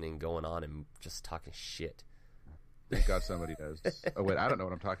mumbling and going on and just talking shit. Thank God somebody does. Oh wait, I don't know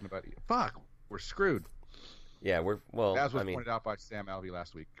what I'm talking about. Fuck, we're screwed. Yeah, as was pointed out by Sam Alvey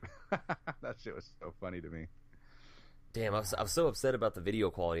last week. That shit was so funny to me. Damn, I was so upset about the video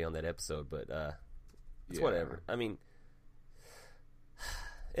quality on that episode, but it's whatever. I mean,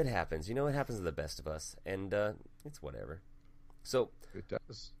 it happens. You know, it happens to the best of us, and it's whatever. So it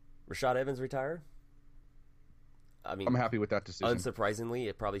does. Rashad Evans retired. I mean, I'm happy with that decision. Unsurprisingly,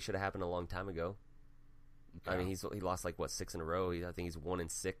 it probably should have happened a long time ago. Yeah. I mean, he lost like 6 in a row. I think he's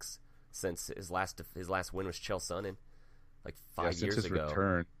 1-6 since his last win was Chael Sonnen, like 5 years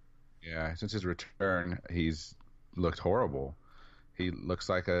ago. Since his return, he's looked horrible. He looks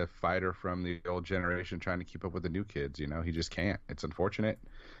like a fighter from the old generation trying to keep up with the new kids. You know, he just can't. It's unfortunate.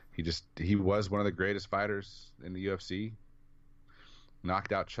 He was one of the greatest fighters in the UFC.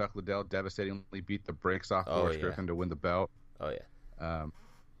 Knocked out Chuck Liddell, devastatingly beat the brakes off Boris Griffin to win the belt. Oh yeah.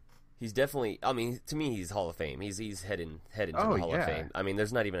 He's definitely. I mean, to me, he's Hall of Fame. He's heading to the Hall of Fame. I mean,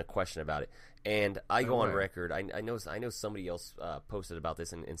 there's not even a question about it. And I go on record. I know somebody else posted about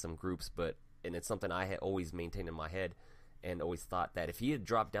this in some groups, and it's something I had always maintained in my head and always thought that if he had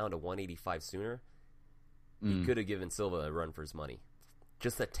dropped down to 185 sooner, he could have given Silva a run for his money.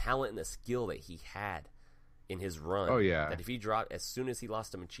 Just the talent and the skill that he had in his run. Oh yeah. That if he dropped as soon as he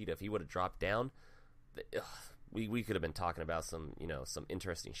lost to Machida, if he would have dropped down, we could have been talking about some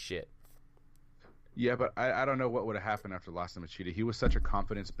interesting shit. Yeah, but I don't know what would have happened after lost to Machida. He was such a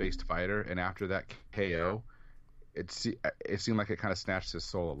confidence-based fighter, and after that KO, it seemed like it kind of snatched his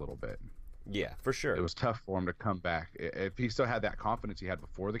soul a little bit. Yeah, for sure. It was tough for him to come back. If he still had that confidence he had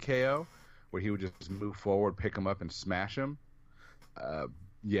before the KO, where he would just move forward, pick him up, and smash him,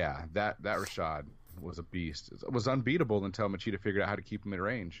 that Rashad was a beast. It was unbeatable until Machida figured out how to keep him in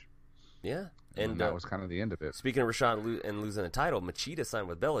range. Yeah, and that was kind of the end of it. Speaking of Rashad and losing the title, Machida signed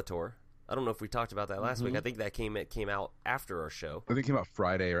with Bellator. I don't know if we talked about that last week. I think that came out after our show. I think it came out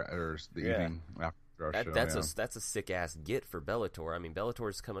Friday or the evening after our show. That's a sick ass get for Bellator. I mean,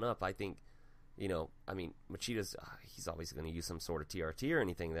 Bellator's coming up. I think, Machida's he's always going to use some sort of TRT or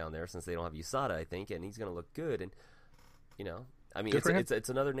anything down there since they don't have USADA, I think, and he's going to look good. And it's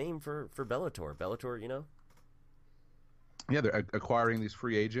another name for Bellator. Bellator, Yeah, they're acquiring these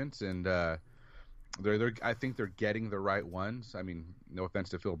free agents, and they're I think they're getting the right ones. I mean, no offense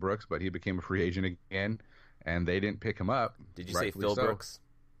to Phil Brooks, but he became a free agent again, and they didn't pick him up. Did you say Phil Brooks?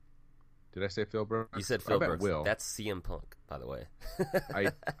 Did I say Phil Brooks? You said Phil Brooks. That's CM Punk, by the way.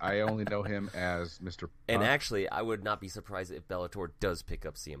 I only know him as Mr. Punk. And actually, I would not be surprised if Bellator does pick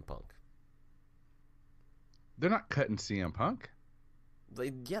up CM Punk. They're not cutting CM Punk. They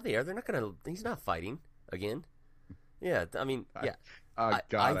are. They're not going to. He's not fighting again. Yeah, I mean, yeah.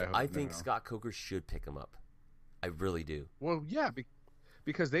 I think Scott Coker should pick him up. I really do. Well, yeah,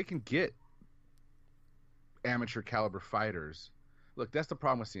 because they can get amateur caliber fighters. Look, that's the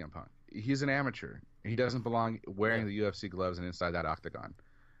problem with CM Punk. He's an amateur. He doesn't belong wearing the UFC gloves and inside that octagon.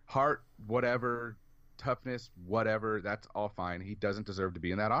 Heart, whatever, toughness, whatever, that's all fine. He doesn't deserve to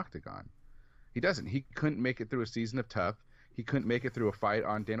be in that octagon. He doesn't. He couldn't make it through a season of Tough. He couldn't make it through a fight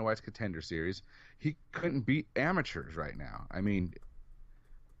on Dana White's Contender Series. He couldn't beat amateurs right now. I mean...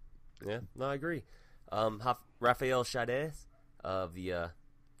 Yeah, no, I agree. Rafael Chavez of the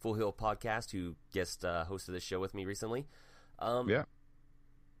Full Hill podcast, who guest hosted this show with me recently.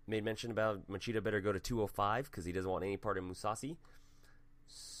 Made mention about Machida better go to 205 because he doesn't want any part of Mousasi.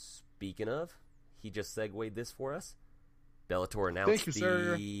 Speaking of, he just segued this for us. Bellator announced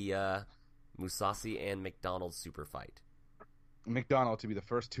the Mousasi and McDonald super fight. McDonald to be the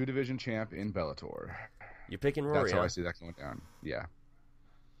first 2-division champ in Bellator. You're picking Rory. That's how I see that going down.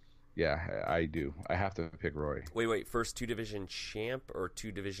 Yeah, I do. I have to pick Rory. Wait. First 2-division champ or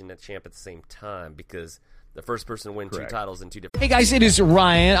 2-division champ at the same time? Because the first person to win Correct. 2 titles in 2 different... Hey guys, it is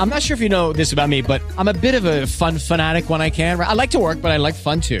Ryan. I'm not sure if you know this about me, but I'm a bit of a fun fanatic when I can. I like to work, but I like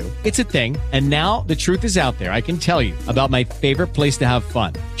fun too. It's a thing. And now the truth is out there. I can tell you about my favorite place to have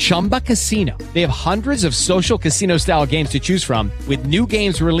fun. Chumba Casino. They have hundreds of social casino style games to choose from with new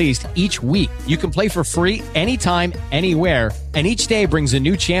games released each week. You can play for free anytime, anywhere. And each day brings a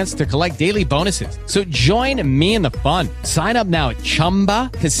new chance to collect daily bonuses. So join me in the fun. Sign up now at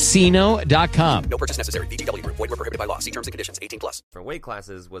ChumbaCasino.com. No purchase necessary. VGW Group. Void where prohibited by law. See terms and conditions. 18+. Different weight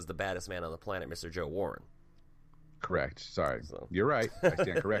classes was the baddest man on the planet, Mr. Joe Warren. Correct. Sorry. You're right. I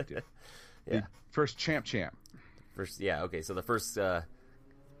stand corrected. The first champ. First, okay. So the first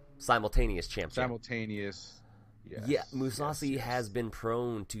simultaneous champ. Simultaneous. Yes. Yeah, Mousasi has been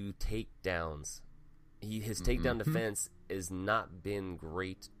prone to takedowns. His takedown defense has not been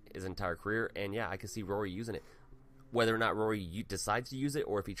great his entire career, and I can see Rory using it. Whether or not Rory decides to use it,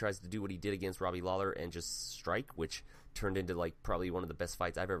 or if he tries to do what he did against Robbie Lawler and just strike, which turned into probably one of the best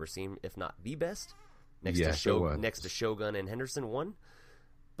fights I've ever seen, if not the best. Next to Shogun and Henderson won.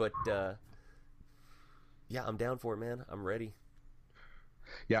 But I'm down for it, man. I'm ready.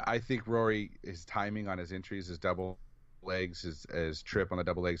 Yeah, I think Rory, his timing on his entries, his double legs, his trip on the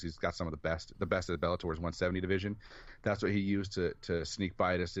double legs, he's got some of the best of Bellator's 170 division. That's what he used to sneak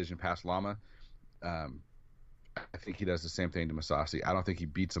by a decision past Lama. I think he does the same thing to Mousasi. I don't think he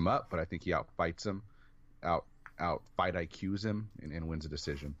beats him up, but I think he outfights him, out fight IQs him, and wins a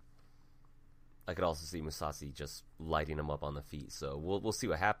decision. I could also see Mousasi just lighting him up on the feet. So we'll see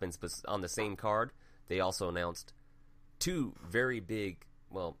what happens. But on the same card, they also announced 2 very big,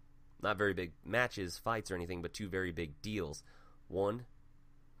 well, not very big matches, fights or anything, but 2 very big deals. One,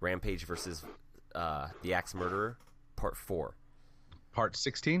 Rampage versus the Axe Murderer, Part 4. Part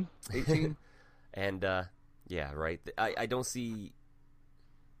 16? 18? And, right. I don't see...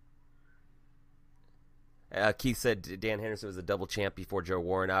 Keith said Dan Henderson was a double champ before Joe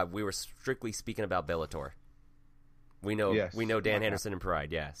Warren. We were strictly speaking about Bellator. We know Dan Henderson and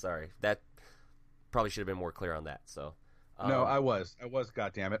Pride. Yeah, sorry. That probably should have been more clear on that. So... No, I was,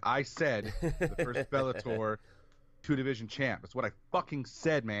 goddammit. I said the first Bellator 2-division champ. That's what I fucking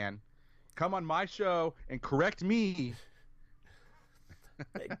said, man. Come on my show and correct me.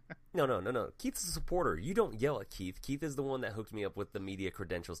 No. Keith's a supporter. You don't yell at Keith. Keith is the one that hooked me up with the media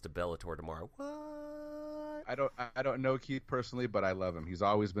credentials to Bellator tomorrow. What? I don't know Keith personally, but I love him. He's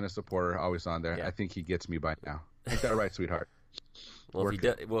always been a supporter, always on there. Yeah. I think he gets me by now. Ain't that right, sweetheart?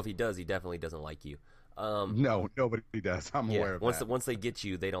 If he does, he definitely doesn't like you. No, nobody does. I'm aware of that. Once they get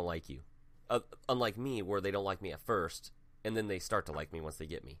you, they don't like you. Unlike me, where they don't like me at first, and then they start to like me once they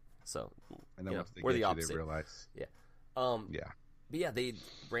get me. So, and then once they we're get the opposite. They realize. Yeah. But they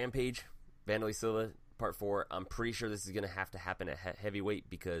Rampage, Vanderlei Silva, Part 4. I'm pretty sure this is going to have to happen at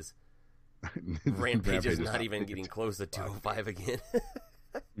heavyweight because Rampage is not even getting close to 205 again.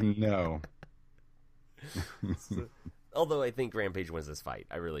 No. Although I think Rampage wins this fight,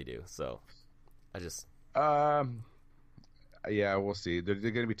 I really do. So. We'll see. They're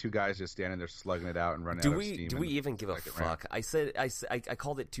going to be 2 guys just standing there slugging it out and running out of steam. Do we even give a fuck? I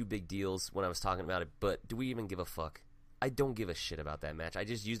called it 2 big deals when I was talking about it, but do we even give a fuck? I don't give a shit about that match. I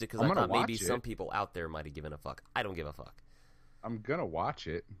just used it because I thought maybe some people out there might have given a fuck. I don't give a fuck. I'm going to watch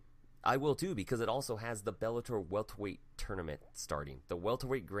it. I will too, because it also has the Bellator welterweight tournament starting, the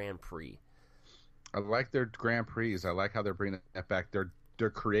welterweight Grand Prix. I like their Grand Prix. I like how they're bringing that back. They're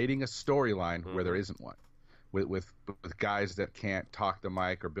creating a storyline where there isn't one, with guys that can't talk the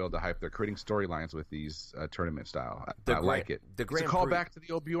mic or build the hype. They're creating storylines with these tournament style. I like it. It's a call back to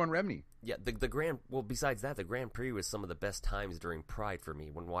the old Bjorn Remney. Yeah, the Grand. Well, besides that, the Grand Prix was some of the best times during Pride for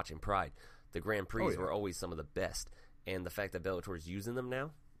me when watching Pride. The Grand Prix were always some of the best, and the fact that Bellator is using them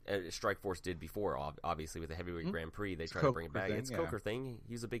now. Strikeforce did before, obviously, with the heavyweight Grand Prix. They tried to bring it back. It's Coker thing.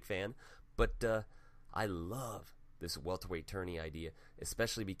 He's a big fan, but I love this welterweight tourney idea,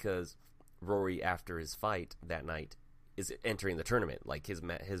 especially because Rory, after his fight that night, is entering the tournament. Like his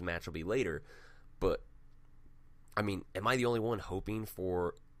match will be later, but I mean, am I the only one hoping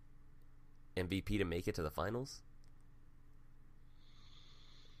for MVP to make it to the finals?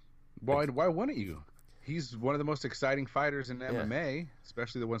 Why wouldn't you? He's one of the most exciting fighters in MMA,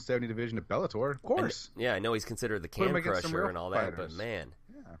 especially the 170 division of Bellator. Of course. I know he's considered the Can Crusher and all that, but man,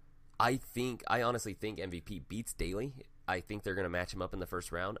 I honestly think MVP beats Daly. I think they're going to match him up in the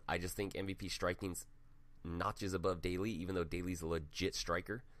first round. I just think MVP striking's notches above Daly, even though Daly's a legit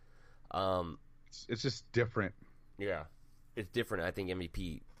striker. It's just different. Yeah, it's different. I think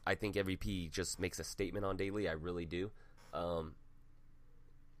MVP just makes a statement on Daly. I really do.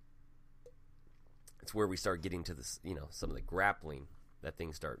 It's where we start getting to this, some of the grappling that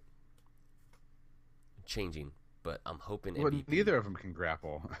things start changing. But I'm hoping MVP... neither of them can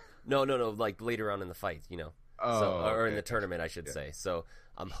grapple. No, like later on in the fight, or in the tournament, I should say. So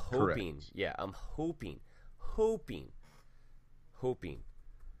I'm hoping, I'm hoping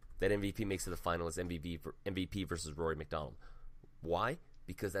that MVP makes it to the final as MVP versus Rory McDonald. Why?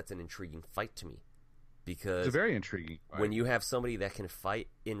 Because that's an intriguing fight to me. Because it's a very intriguing fight. When you have somebody that can fight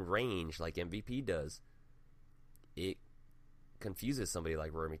in range like MVP does, it confuses somebody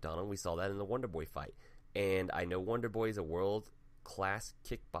like Rory McDonald. We saw that in the Wonder Boy fight. And I know Wonder Boy is a world-class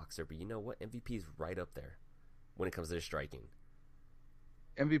kickboxer, but you know what? MVP is right up there when it comes to striking.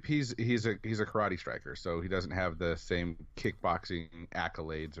 MVP's he's a karate striker, so he doesn't have the same kickboxing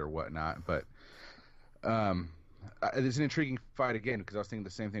accolades or whatnot. But it's an intriguing fight again because I was thinking the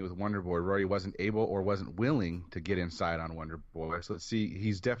same thing with Wonder Boy. Rory wasn't able or wasn't willing to get inside on Wonder Boy. So let's see.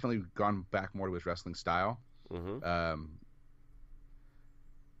 He's definitely gone back more to his wrestling style, and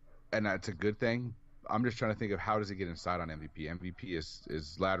that's a good thing. I'm just trying to think of how does he get inside on MVP. MVP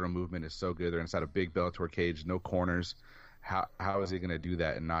is lateral movement is so good. They're inside a big Bellator cage, no corners. How is he going to do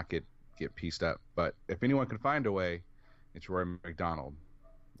that and not get pieced up? But if anyone can find a way, it's Rory McDonald.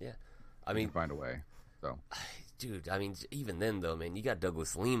 Yeah, I mean, find a way. So, dude, I mean, even then though, man, you got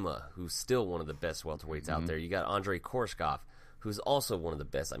Douglas Lima, who's still one of the best welterweights out there. You got Andrei Korshkov, who's also one of the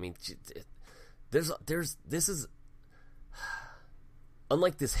best. I mean, this is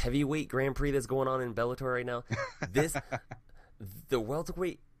unlike this heavyweight Grand Prix that's going on in Bellator right now. The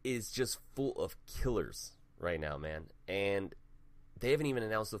welterweight is just full of killers right now, man, and they haven't even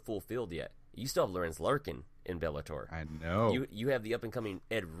announced the full field yet. You still have Lawrence Larkin in Bellator. I know. You have the up and coming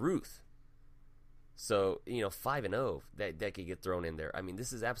Ed Ruth. So 5-0 that could get thrown in there. I mean,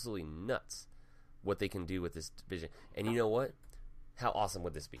 this is absolutely nuts what they can do with this division. And you know what? How awesome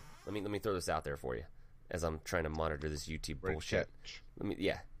would this be? Let me throw this out there for you as I'm trying to monitor this YouTube bullshit.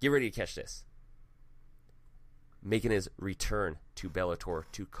 Get ready to catch this. Making his return to Bellator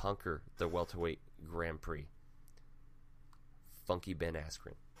to conquer the welterweight Grand Prix. Funky Ben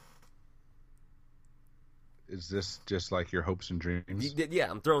Askren. Is this just like your hopes and dreams? Yeah,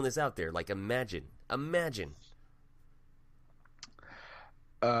 I'm throwing this out there. Like, imagine. I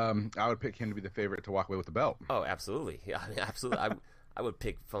would pick him to be the favorite to walk away with the belt. Oh, absolutely. Yeah, I mean, absolutely. I would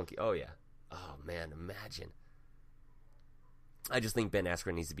pick Funky. Oh, yeah. Oh, man, imagine. I just think Ben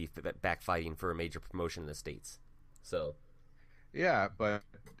Askren needs to be back fighting for a major promotion in the States. So, yeah, but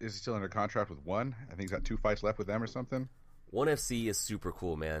is he still under contract with one? I think he's got 2 fights left with them or something. ONE FC is super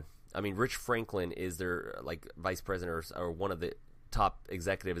cool, man. I mean, Rich Franklin is their vice president or one of the top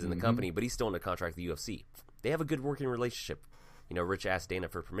executives in the company, but he's still under contract with the UFC. They have a good working relationship. Rich asked Dana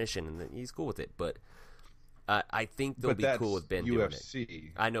for permission, and he's cool with it. But I think they'll be cool with Ben UFC. doing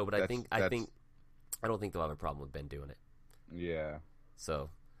it. I know, but I don't think they'll have a problem with Ben doing it. Yeah. So,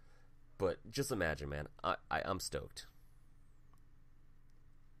 but just imagine, man. I'm stoked.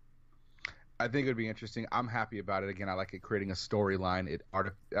 I think it would be interesting. I'm happy about it. Again, I like it creating a storyline. I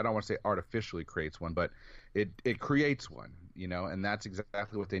don't want to say artificially creates one, but it creates one, and that's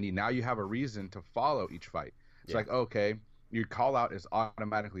exactly what they need. Now you have a reason to follow each fight. It's like, okay, your call out is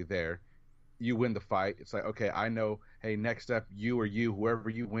automatically there. You win the fight. It's like, okay, I know, hey, next up, whoever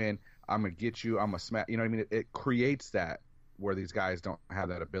you win, I'm going to get you. I'm going to smack. You know what I mean? It creates that where these guys don't have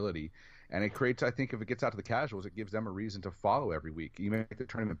that ability. And it creates, I think, if it gets out to the casuals, it gives them a reason to follow every week. You make the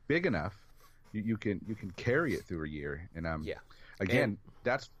tournament big enough, you can carry it through a year. And again,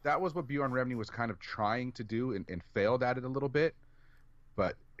 that was what Bjorn Rebney was kind of trying to do and failed at it a little bit.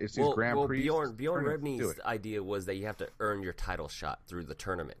 But it's these Grand Prix. Bjorn Rebney's idea was that you have to earn your title shot through the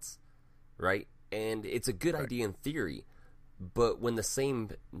tournaments, right? And it's a good idea in theory, but when the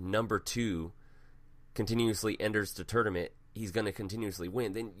same number 2 continuously enters the tournament, he's going to continuously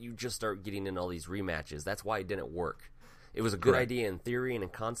win. Then you just start getting in all these rematches. That's why it didn't work. It was a good idea in theory and in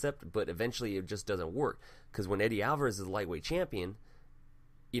concept, but eventually it just doesn't work. Because when Eddie Alvarez is the lightweight champion,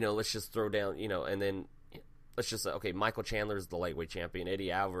 let's just throw down, and then let's just say, okay, Michael Chandler is the lightweight champion. Eddie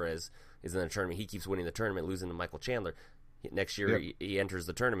Alvarez is in the tournament. He keeps winning the tournament, losing to Michael Chandler. Next year, he enters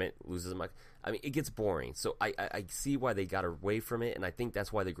the tournament, loses to Michael. I mean, it gets boring. So I see why they got away from it, and I think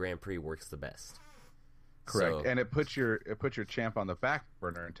that's why the Grand Prix works the best. Correct, So, and it puts your champ on the back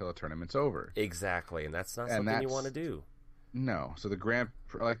burner until the tournament's over. Exactly, and that's not something you want to do. No, so I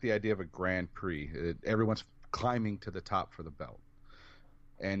like the idea of a Grand Prix. Everyone's climbing to the top for the belt,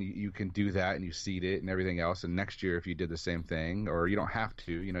 and you can do that, and you seed it and everything else. And next year, if you did the same thing, or you don't have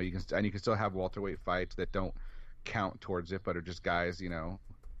to, you can still have welterweight fights that don't count towards it, but are just guys.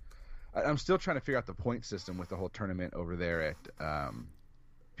 I'm still trying to figure out the point system with the whole tournament over there at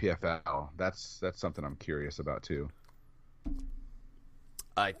PFL. That's something I'm curious about too.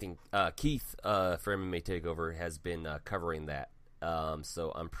 I think Keith for MMA Takeover has been covering that,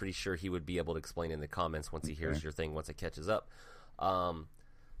 so I'm pretty sure he would be able to explain in the comments once he hears your thing, once it catches up.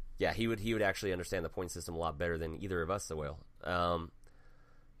 Yeah, he would actually understand the point system a lot better than either of us will.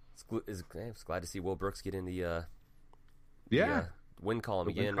 It's glad to see Will Brooks get in the win column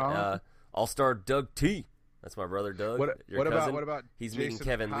again. All-Star Doug T. That's my brother Doug. What about he's Jason meeting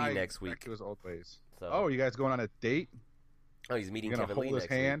Kevin Hyde Lee next week. Back to his old ways. So. You guys going on a date? Oh, he's meeting Kevin Lee next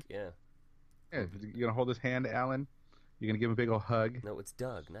hand? week. Yeah, you gonna hold his hand, Alan? You gonna give him a big old hug? No, it's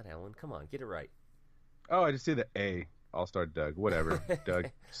Doug, not Alan. Come on, get it right. Oh, I just see the A. All-Star Doug. Whatever.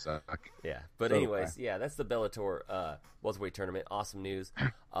 Doug suck. Yeah, but anyways, that's the Bellator welterweight tournament. Awesome news.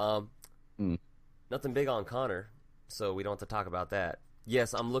 Nothing big on Conor, so we don't have to talk about that.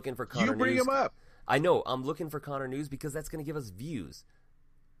 Yes, I'm looking for Conor news. You bring him up. I know. I'm looking for Conor news because that's going to give us views.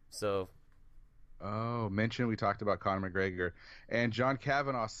 So. We talked about Conor McGregor. And John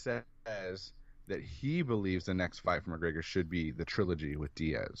Kavanaugh says that he believes the next fight for McGregor should be the trilogy with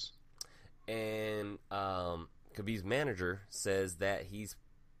Diaz. And Khabib's manager says that he's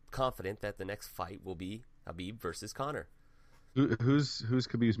confident that the next fight will be Khabib versus Conor. Who's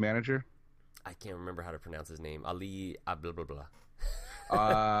Khabib's manager? I can't remember how to pronounce his name. Ali blah blah blah.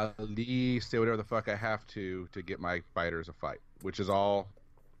 Ali, say whatever the fuck I have to get my fighters a fight, which is all.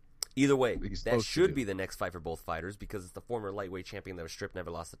 Either way, that should be the next fight for both fighters because it's the former lightweight champion that was stripped,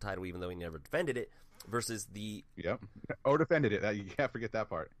 never lost the title, even though he never defended it, versus the... Yep. Or defended it. You can't forget that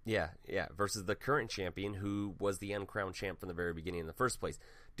part. Yeah, versus the current champion who was the uncrowned champ from the very beginning in the first place.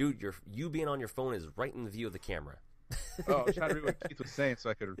 Dude, you being on your phone is right in the view of the camera. I was trying to read what Keith was saying so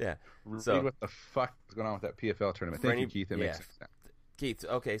I could read what the fuck is going on with that PFL tournament. Thank you, Keith. It makes sense now. Keith,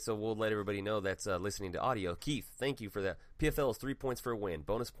 okay, so we'll let everybody know that's listening to audio. Keith, thank you for that. PFL is 3 points for a win.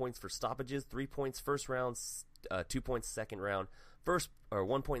 Bonus points for stoppages, 3 points first round, 2 points second round,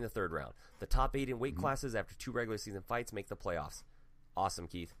 1 point in the third round. The top 8 in weight classes after 2 regular season fights make the playoffs. Awesome,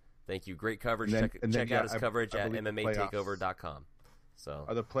 Keith. Thank you. Great coverage. Check out his coverage at MMATakeover.com. So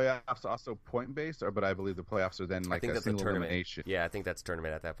are the playoffs also point based, but I believe the playoffs are then like a single elimination? Yeah, I think that's a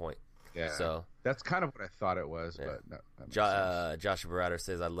tournament at that point. Yeah, so that's kind of what I thought it was, but no. Joshua Baratter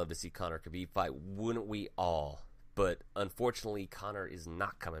says, "I'd love to see Conor Khabib fight. Wouldn't we all?" But unfortunately, Conor is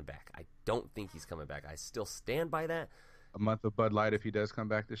not coming back. I don't think he's coming back. I still stand by that. A month of Bud Light if he does come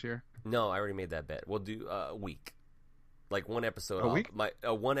back this year? No, I already made that bet. We'll do a week, like one episode. A week?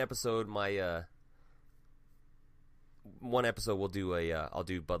 One episode. One episode. We'll do I'll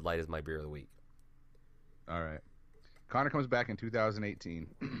do Bud Light as my beer of the week. All right. Conor comes back in 2018.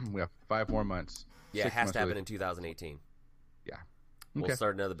 We have 5 more months. Yeah, it has to happen in 2018. Yeah. Okay. We'll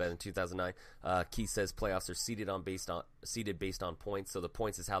start another bet in 2009. Keith says playoffs are seeded based on points. So the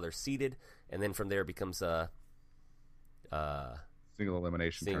points is how they're seeded, and then from there it becomes a single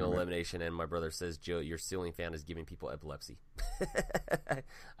elimination. Elimination. And my brother says, Joe, your ceiling fan is giving people epilepsy.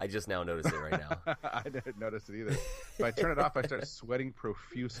 I just now noticed it right now. I didn't notice it either. If I turn it off, I start sweating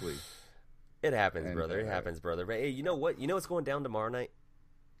profusely. It happens, brother. It happens, brother. But hey, you know what? You know what's going down tomorrow night?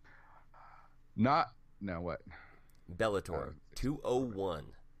 What? Bellator 201.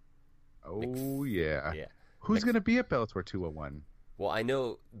 Oh, yeah. Who's going to be at Bellator 201? Well, I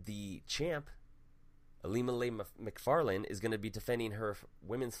know the champ, Ilima-Lei Macfarlane, is going to be defending her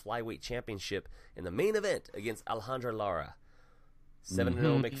women's flyweight championship in the main event against Alejandra Lara.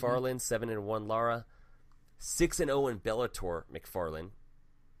 7-0 Macfarlane, 7-1 Lara, 6-0 in Bellator Macfarlane.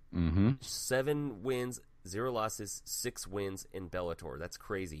 7 wins, 0 losses, 6 wins in Bellator. That's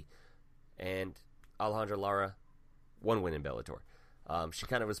crazy. And Alejandra Lara, 1 win in Bellator. She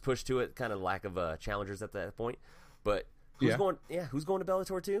kind of was pushed to it, kind of lack of challengers at that point. But who's going to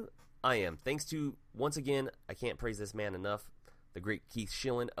Bellator too? I am. Thanks to, once again, I can't praise this man enough, the great Keith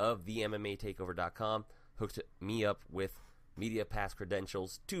Schillen of the MMATakeover.com hooked me up with media pass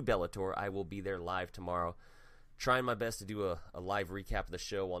credentials to Bellator. I will be there live tomorrow. Trying my best to do a live recap of the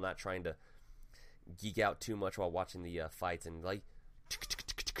show while not trying to geek out too much while watching the fights and I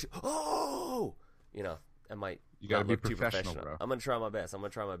might you gotta not be look too professional. bro. I'm gonna try my best,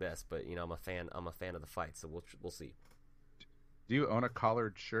 but I'm a fan of the fight, so we'll see. Do you own a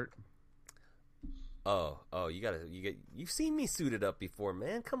collared shirt? Oh, you've seen me suited up before,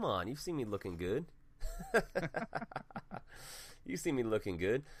 man. Come on, you've seen me looking good. You've seen me looking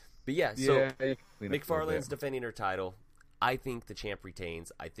good. But yeah, so McFarlane's defending her title. I think the champ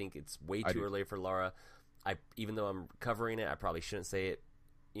retains. I think it's way too early for Lara. Even though I'm covering it, I probably shouldn't say it.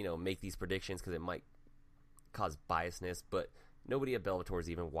 Make these predictions because it might cause biasness. But nobody at Bellator is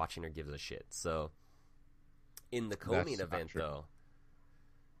even watching or gives a shit. So in the co-main event, though,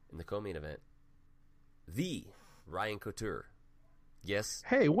 the Ryan Couture. Yes.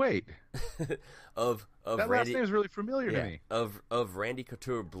 Hey, wait. of that Randy, last name is really familiar to me. Of Randy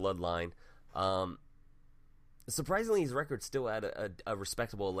Couture bloodline. Surprisingly, his record's still at a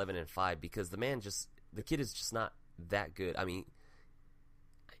respectable 11-5 because the kid is just not that good. I mean,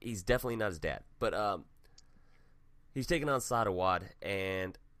 he's definitely not his dad, but he's taking on Saad Awad,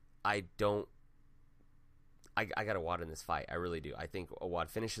 and I got Awad in this fight. I really do. I think Awad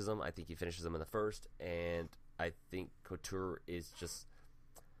finishes him. I think he finishes him in the first, and I think Couture is just.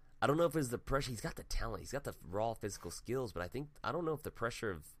 I don't know if it's the pressure. He's got the talent. He's got the raw physical skills, but I don't know if the pressure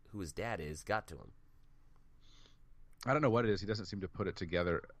of who his dad is got to him. I don't know what it is. He doesn't seem to put it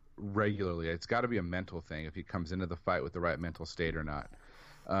together regularly. It's got to be a mental thing if he comes into the fight with the right mental state or not.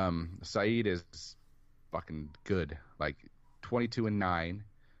 Saeed is fucking good. Like 22-9.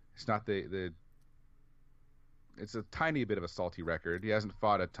 It's not the. It's a tiny bit of a salty record. He hasn't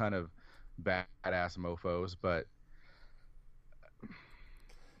fought a ton of badass mofos, but.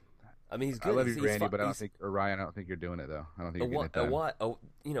 I mean, he's good. I love you, Randy, but Ryan, I don't think you're doing it though. I don't think you're getting it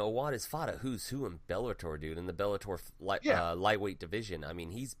done. Awad has fought a who's who in Bellator, dude, in the Bellator lightweight division. I mean,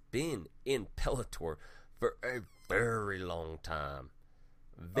 he's been in Bellator for a very long time.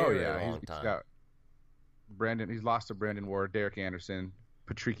 Very long time. He's lost to Brandon Ward, Derek Anderson,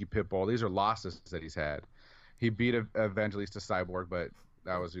 Patricky Pitbull. These are losses that he's had. He beat Evangelista Cyborg, but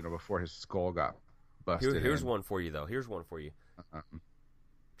that was before his skull got busted. Here's one for you though.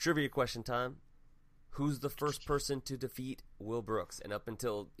 Trivia question time. Who's the first person to defeat Will Brooks? And up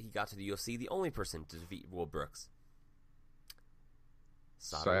until he got to the UFC, the only person to defeat Will Brooks.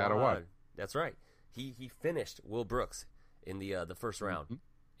 Saad Awad. That's right. He finished Will Brooks in the first round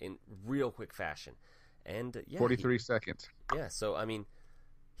in real quick fashion. And 43 seconds. Yeah, so I mean,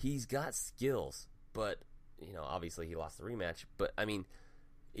 he's got skills, but obviously he lost the rematch. But I mean,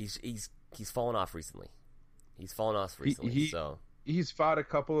 he's fallen off recently. So he's fought a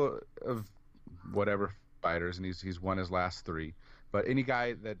couple of whatever fighters, and he's won his last 3. But any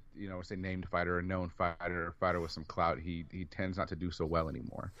guy that say named fighter or known fighter or fighter with some clout, he tends not to do so well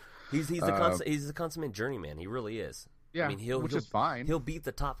anymore. He's the consummate journeyman. He really is. Yeah, I mean, which is fine. He'll beat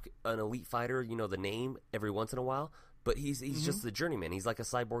an elite fighter, the name every once in a while. But he's just the journeyman. He's like a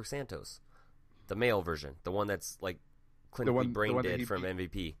Cyborg Santos, the male version, the one that's like clinically brain dead from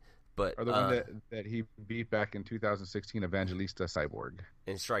MVP. But or the one that he beat back in 2016, Evangelista Cyborg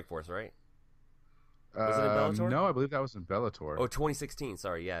in Strikeforce, right? Was it in Bellator? No, I believe that was in Bellator. Oh, 2016.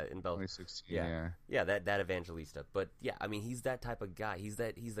 Sorry, yeah, in Bellator. 2016. Yeah. That Evangelista. But yeah, I mean, he's that type of guy. He's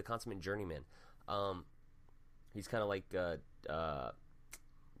the consummate journeyman. He's kind of like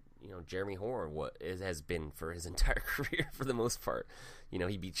Jeremy Horn has been for his entire career for the most part.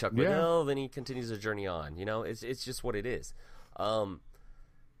 He beat Chuck Liddell, then he continues the journey on. It's just what it is.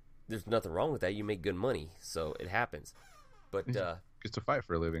 There's nothing wrong with that. You make good money, so it happens. But gets to fight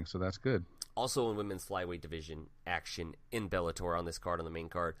for a living, so that's good. Also in women's flyweight division action in Bellator on this card, on the main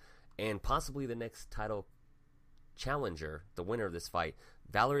card, and possibly the next title challenger, the winner of this fight,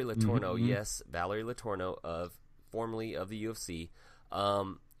 Valerie Latorno. Yes, Valerie Latorno, formerly of the UFC.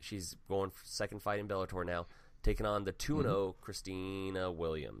 She's going for second fight in Bellator now, taking on the 2-0 Christina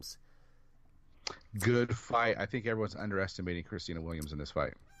Williams. Good fight. I think everyone's underestimating Christina Williams in this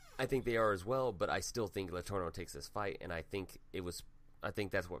fight. I think they are as well, but I still think Latorno takes this fight, and I think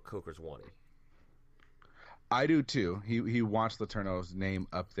that's what Coker's wanted. I do too. He wants Latorno's name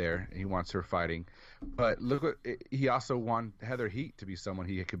up there. He wants her fighting. But look, he also wanted Heather Heat to be someone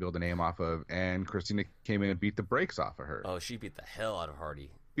he could build a name off of, and Christina came in and beat the brakes off of her. Oh, she beat the hell out of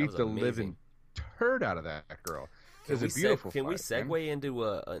Hardy. Beat the living turd out of that girl. It was a beautiful fight. Can we segue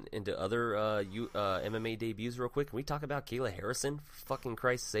into other MMA debuts real quick? Can we talk about Kayla Harrison? For fucking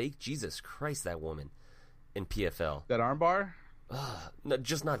Christ's sake. Jesus Christ, that woman in PFL. That armbar? No,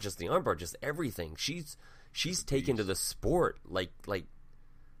 not just the armbar, just everything. She's taken to the sport like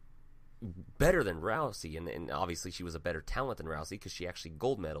better than Rousey, and obviously she was a better talent than Rousey because she actually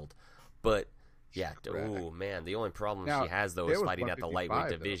gold medaled. But yeah, oh man, the only problem she has though is fighting at the lightweight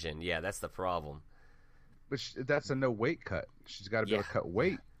division. Though. Yeah, that's the problem. But that's a no weight cut. She's got to be able to cut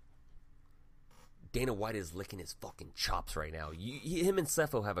weight. Dana White is licking his fucking chops right now. Him and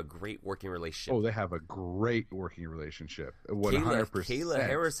Sefo have a great working relationship. Oh, they have a great working relationship. 100%. Kayla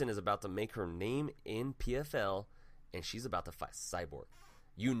Harrison is about to make her name in PFL, and she's about to fight Cyborg.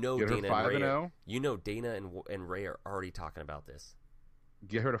 You know, Get Dana her 5-0. and Ray. You know, Dana and Ray are already talking about this.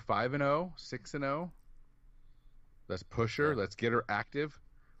 Get her to 5-0, 6-0. Let's push her. Let's get her active.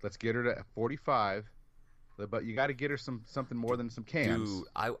 Let's get her to 45. But you got to get her something more than some cams. Dude,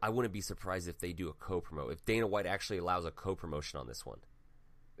 I wouldn't be surprised if they do a co-promote. If Dana White actually allows a co-promotion on this one.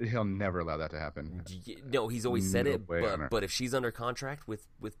 He'll never allow that to happen. No, he's always said it. But if she's under contract with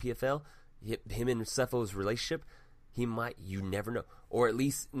PFL, him and Sefo's relationship, he might. You never know. Or at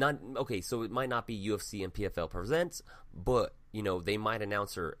least not. Okay, so it might not be UFC and PFL presents, but they might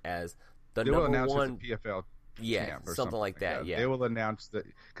announce her as the number one PFL. Yeah, champ or something like that. Yeah, they will announce that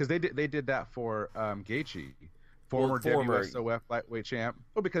because they did that for Gaethje, former WSOF lightweight champ.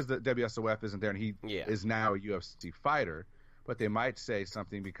 Well, because the WSOF isn't there and he is now a UFC fighter. But they might say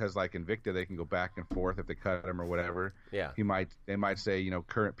something because, like Invicta, they can go back and forth if they cut him or whatever. Yeah, they might say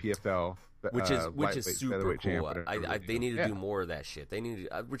current PFL, which is super cool. They need to do more of that shit. They need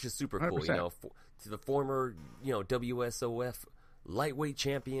to, which is super cool. 100%. To the former WSOF lightweight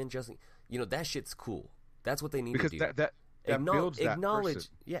champion, just that shit's cool. That's what they need to do. Because that builds that acknowledge,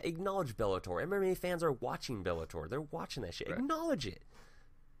 person. Yeah, acknowledge Bellator. MMA fans are watching Bellator. They're watching that shit. Right. Acknowledge it.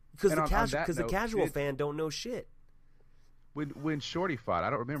 Because the casual fan don't know shit. When Shorty fought, I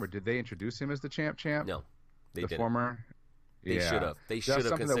don't remember. Did they introduce him as the champ? No, they didn't. Former. They should have. They should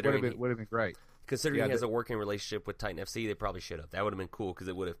have. Considering that would have been great. Considering he has a working relationship with Titan FC, they probably should have. That would have been cool because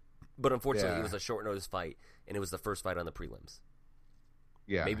it would have. But unfortunately, it was a short notice fight, and it was the first fight on the prelims.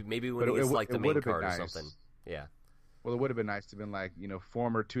 Yeah, maybe when it's like the main card or something. Yeah. Well, it would have been nice to have been like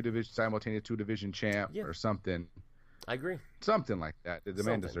former simultaneous 2-division champ or something. I agree. Something like that. The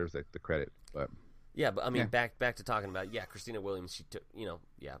man deserves the credit, but. Yeah, but I mean, back to talking about Christina Williams. She took,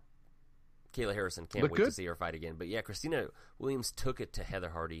 Kayla Harrison can't wait to see her fight again. But yeah, Christina Williams took it to Heather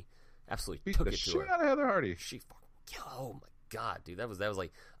Hardy. Absolutely took it to her. Shit out of Heather Hardy. She fucking, oh my god, dude, that was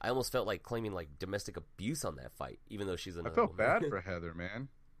like I almost felt like claiming like domestic abuse on that fight, even though she's another. I felt bad for Heather, man.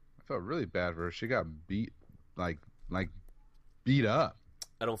 I felt really bad for her. She got beat beat up.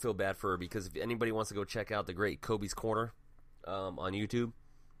 I don't feel bad for her because if anybody wants to go check out the great Kobe's Corner on YouTube.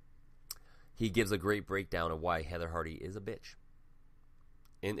 He gives a great breakdown of why Heather Hardy is a bitch.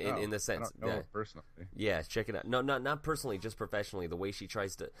 In the sense, I don't know personally. Yeah, check it out. No, not personally, just professionally. The way she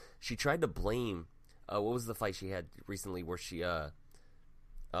tried to blame. What was the fight she had recently where she it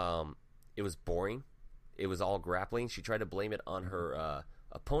was boring. It was all grappling. She tried to blame it on her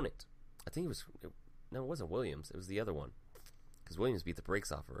opponent. I think it wasn't Williams. It was the other one because Williams beat the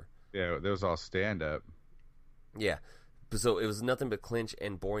brakes off of her. Yeah, that was all stand up. Yeah, so it was nothing but clinch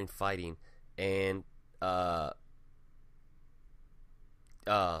and boring fighting. And I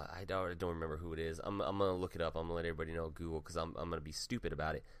don't remember who it is. I'm gonna look it up. I'm gonna let everybody know Google because I'm gonna be stupid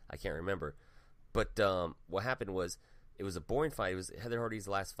about it. I can't remember. But what happened was it was a boring fight. It was Heather Hardy's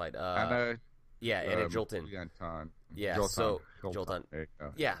last fight. Anna Jolton. Yeah, Jolton.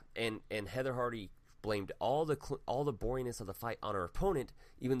 Yeah, and Heather Hardy blamed all the boringness of the fight on her opponent,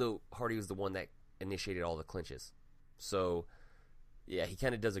 even though Hardy was the one that initiated all the clinches. So. Yeah, he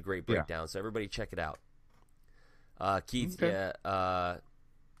kind of does a great breakdown, so everybody check it out. Keith,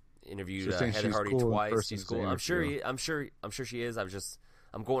 interviewed Heather Hardy twice. She's cool. I'm sure she is.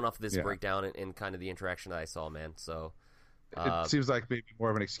 I'm going off of this breakdown and kind of the interaction that I saw, man. So it seems like maybe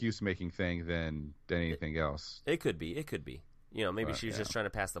more of an excuse-making thing than anything else. It could be. Maybe she was just trying to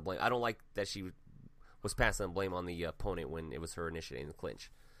pass the blame. I don't like that she was passing the blame on the opponent when it was her initiating the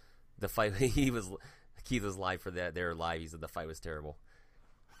clinch. The fight, Keith was live for that. They're live. He said the fight was terrible.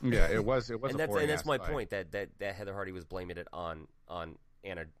 Yeah, it was. It was, and that's my point. That Heather Hardy was blaming it on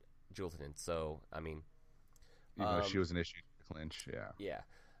Anna Jolton. So I mean, even though she was an issue to clinch. Yeah.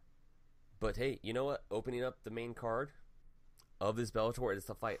 But hey, you know what? Opening up the main card of this Bellator is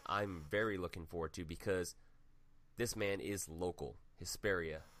the fight I'm very looking forward to because this man is local.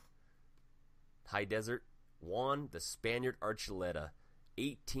 Hesperia, High Desert, Juan the Spaniard Archuleta.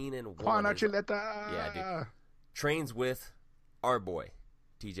 18-1. Juan Archuleta. Yeah, dude. Trains with our boy,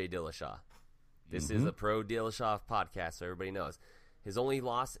 TJ Dillashaw. This is a pro Dillashaw podcast, so everybody knows. His only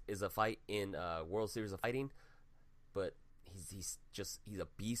loss is a fight in World Series of Fighting, but he's a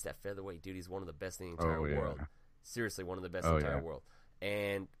beast at featherweight, dude. He's one of the best in the entire world. Seriously, one of the best in the entire world.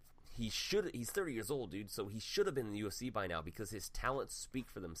 And he's 30 years old, dude, so he should have been in the UFC by now because his talents speak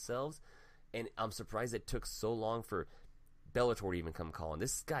for themselves. And I'm surprised it took so long for Bellator to even come calling.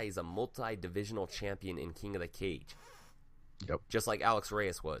 This guy is a multi-divisional champion in King of the Cage. Yep. Just like Alex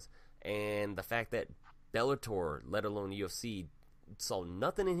Reyes was. And the fact that Bellator, let alone UFC, saw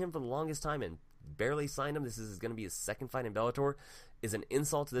nothing in him for the longest time and barely signed him, this is going to be his second fight in Bellator, is an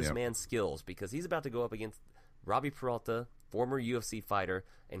insult to this man's skills, because he's about to go up against Robbie Peralta, former UFC fighter,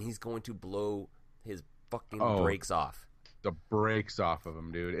 and he's going to blow his fucking brakes off. The brakes off of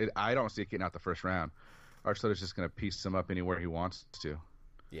him, dude. I don't see it getting out the first round. Archuleta's just going to piece him up anywhere he wants to.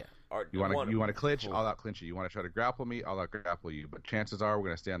 Yeah. You want to clinch? I'll out clinch you. You want to try to grapple me? I'll out grapple you. But chances are we're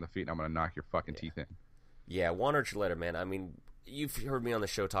going to stay on the feet, and I'm going to knock your fucking teeth in. Yeah, Juan Archuleta, man. I mean, you've heard me on the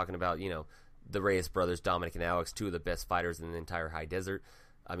show talking about, the Reyes brothers, Dominic and Alex, two of the best fighters in the entire high desert.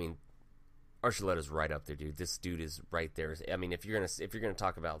 I mean, Archuleta's right up there, dude. This dude is right there. I mean, if you're gonna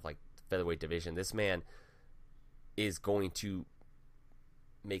talk about like featherweight division, this man is going to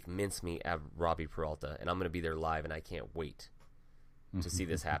make mincemeat at Robbie Peralta, and I'm going to be there live, and I can't wait to see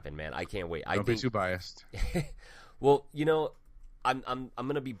this happen, man. I can't wait. Don't be too biased. Well, I'm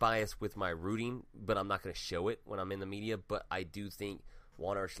going to be biased with my rooting, but I'm not going to show it when I'm in the media. But I do think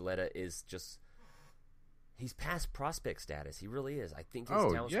Juan Archuleta is just – he's past prospect status. He really is. I think his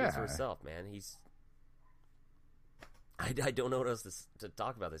talent speaks for himself, man. I don't know what else to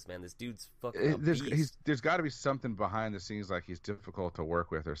talk about this, man. This dude's fucking there's got to be something behind the scenes, like he's difficult to work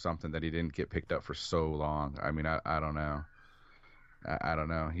with or something, that he didn't get picked up for so long. I mean, I don't know. I don't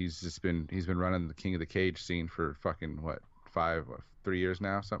know. He's been running the King of the Cage scene for fucking 3 years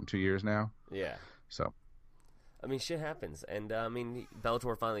now, 2 years now. Yeah. So, I mean, shit happens, and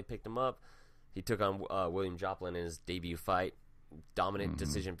Bellator finally picked him up. He took on William Joplin in his debut fight, dominant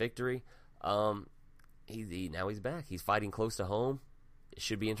decision victory. Now he's back. He's fighting close to home. It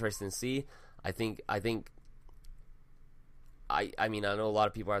should be interesting to see. I mean, I know a lot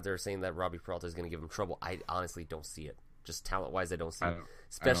of people out there are saying that Robbie Peralta is going to give him trouble. I honestly don't see it. Just talent-wise, I don't see it.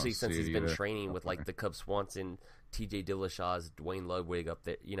 Especially since he's been training with, like, the Cub Swanson, TJ Dillashaw's, Dwayne Ludwig up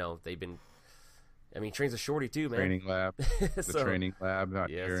there. They've been... I mean, he trains a shorty, too, man. Training lab. Training lab out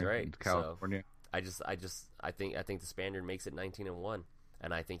here in California. So, I think the Spaniard makes it 19-1.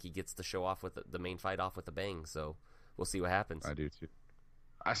 And I think he gets the show off with the main fight off with a bang. So we'll see what happens. I do too.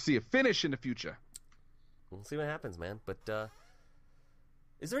 I see a finish in the future. We'll see what happens, man. But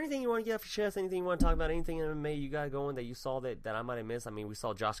is there anything you want to get off your chest? Anything you want to talk about? Anything in MMA you got going that you saw that I might have missed? I mean, we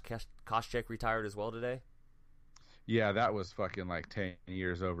saw Josh Koscheck retired as well today. Yeah, that was fucking like 10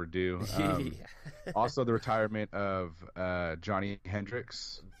 years overdue. Also, the retirement of Johnny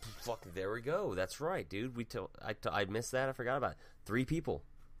Hendricks. Fuck, there we go. That's right, dude. I missed that. I forgot about it. Three people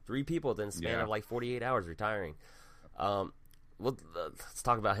in the span of like 48 hours retiring. Well, let's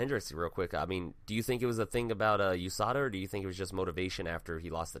talk about Hendricks real quick. I mean, do you think it was a thing about USADA, or do you think it was just motivation after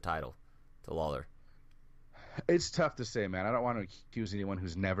he lost the title to Lawler? It's tough to say, man. I don't want to accuse anyone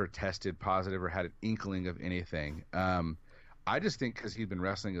who's never tested positive or had an inkling of anything. I just think because he'd been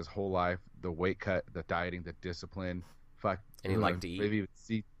wrestling his whole life, the weight cut, the dieting, the discipline, and he liked to eat.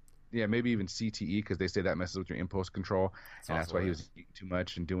 Maybe even CTE, because they say that messes with your impulse control, and that's why he was eating too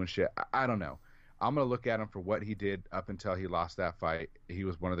much and doing shit. I don't know. I'm going to look at him for what he did up until he lost that fight. He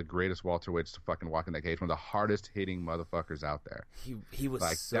was one of the greatest welterweights to fucking walk in that cage, one of the hardest hitting motherfuckers out there. He was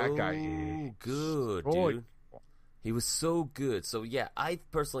like, so that guy good, dude. He was so good. So yeah, I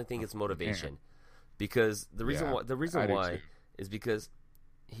personally think it's motivation, because the reason why is because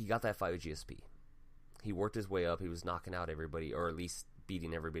he got that fight with GSP. He worked his way up. He was knocking out everybody, or at least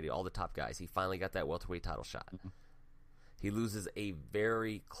beating everybody, all the top guys. He finally got that welterweight title shot. Mm-hmm. He loses a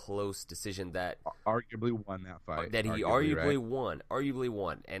very close decision that arguably won that fight. That he arguably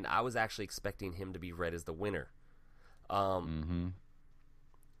won. And I was actually expecting him to be read as the winner.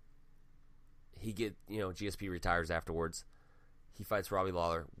 He GSP retires afterwards. He fights Robbie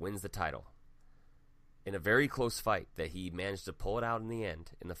Lawler, wins the title in a very close fight that he managed to pull it out in the end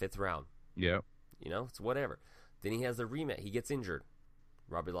in the 5th round. Yep. It's whatever. Then he has the rematch. He gets injured.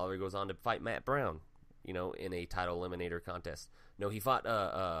 Robbie Lawler goes on to fight Matt Brown, in a title eliminator contest. No, he fought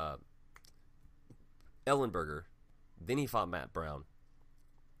Ellenberger. Then he fought Matt Brown.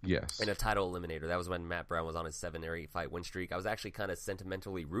 Yes. In a title eliminator. That was when Matt Brown was on his 7 or 8 fight win streak. I was actually kind of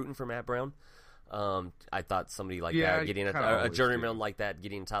sentimentally rooting for Matt Brown. I thought somebody like that, getting a journeyman like that,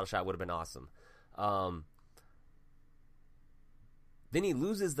 getting a title shot would have been awesome. Then he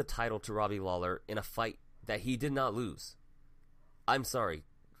loses the title to Robbie Lawler in a fight that he did not lose. I'm sorry.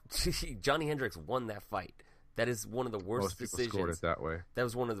 Johnny Hendricks won that fight. That is one of the worst decisions. Most people scored it that way. That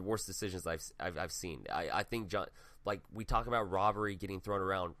was one of the worst decisions I've seen. I think we talk about robbery getting thrown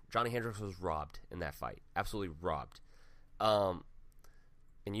around. Johnny Hendricks was robbed in that fight. Absolutely robbed. And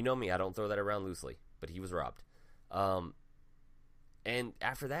you know me, I don't throw that around loosely, but he was robbed. And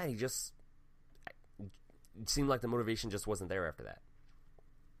after that, it seemed like the motivation just wasn't there after that.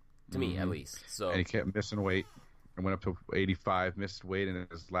 to me at least. So and he kept missing weight and went up to 85, missed weight in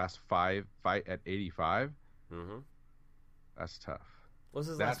his last fight at 85. Mm-hmm. That's tough. What was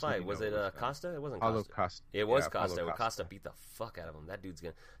his last fight? Was it Costa? It wasn't Paulo Costa. Costa. It was Yeah, Costa. Paulo Costa beat the fuck out of him. That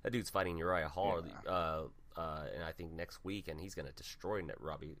dude's fighting Uriah Hall, and I think next week, and he's gonna destroy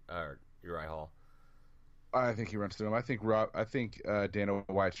Uriah Hall. I think he runs through him. I think Dana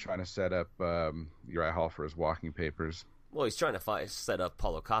White's trying to set up Uriah Hall for his walking papers. Well, he's trying to set up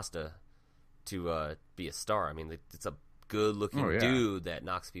Paulo Costa to be a star. I mean, it's a good-looking dude that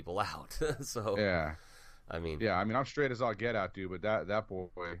knocks people out. So yeah. I mean, I'm straight as all get out, dude. But that boy,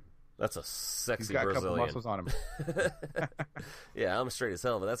 that's a sexy he's got Brazilian. a couple muscles on him. Yeah, I'm straight as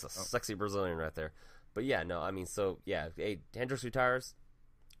hell, but that's a sexy Brazilian right there. But yeah, no, I mean, so yeah, hey, Hendricks retires.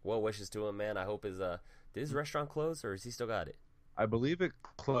 Well wishes to him, man. I hope did his restaurant close, or has he still got it? I believe it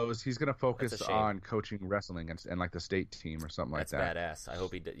closed. He's going to focus on coaching wrestling and like the state team or something like that. That's badass. I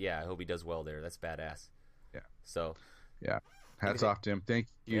hope he does well there. That's badass. Yeah. So. Yeah. Hats off to him. Thank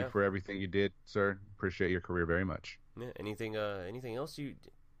you for everything you did, sir. Appreciate your career very much. Yeah. Anything else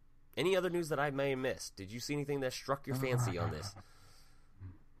any other news that I may have missed? Did you see anything that struck your fancy on this?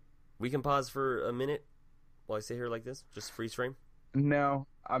 We can pause for a minute while I sit here like this, just freeze frame. No,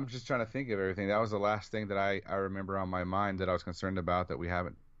 I'm just trying to think of everything. That was the last thing that I remember on my mind that I was concerned about that we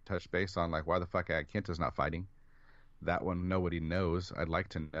haven't touched base on. Like, why the fuck Ad Kenta's not fighting? That one nobody knows. I'd like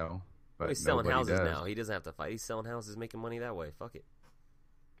to know. But he's selling houses now. He doesn't have to fight. He's selling houses, making money that way. Fuck it.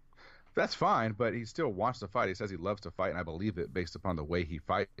 That's fine, but he still wants to fight. He says he loves to fight, and I believe it based upon the way he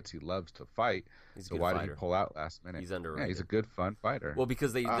fights. He loves to fight. He's so why did he pull out last minute? He's underrated. Yeah, he's a good, fun fighter. Well,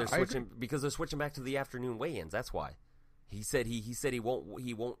 because they're switching back to the afternoon weigh-ins. That's why. He said he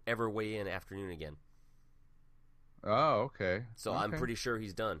won't ever weigh in afternoon again. Oh, okay. So I'm pretty sure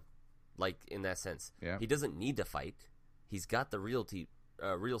he's done. Like in that sense. Yeah. He doesn't need to fight. He's got the real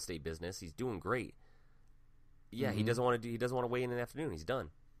estate business. He's doing great. Yeah, he doesn't want to weigh in the afternoon. He's done.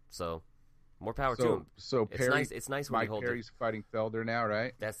 So more power to him. So Perry, it's nice when Mike he Perry's fighting Felder now,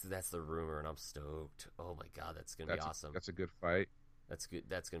 right? That's the rumor, and I'm stoked. Oh my god, that's gonna be awesome. That's a good fight. That's good.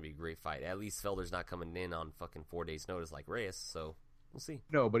 That's gonna be a great fight. At least Felder's not coming in on fucking 4 days' notice like Reyes. So we'll see.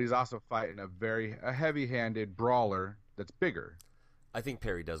 No, but he's also fighting a heavy-handed brawler that's bigger. I think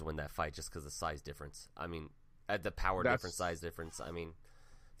Perry does win that fight just because of the size difference. I mean, at the power difference, size difference. I mean,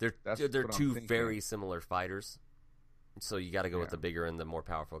 they're two very similar fighters. So you got to go with the bigger and the more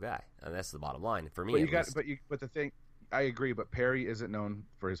powerful guy, and that's the bottom line for me. But the thing, I agree. But Perry isn't known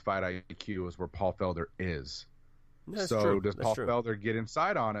for his fight IQ, as where Paul Felder is. That's so true. Does Paul Felder get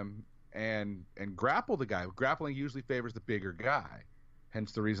inside on him and grapple the guy? Grappling usually favors the bigger guy.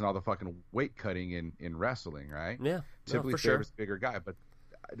 Hence the reason all the fucking weight cutting in wrestling, right? Yeah, typically favors the bigger guy. But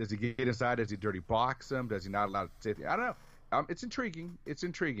does he get inside? Does he dirty box him? Does he not allow to say anything? I don't know. It's intriguing.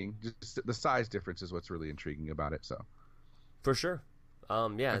 Just the size difference is what's really intriguing about it. So. For sure.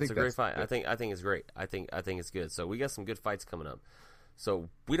 Yeah, it's a great fight. I think it's great. I think it's good. So we got some good fights coming up. So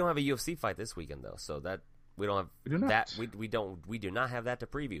we don't have a UFC fight this weekend though. So that we don't have we do not have that to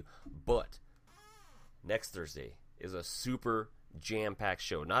preview. But next Thursday is a super jam-packed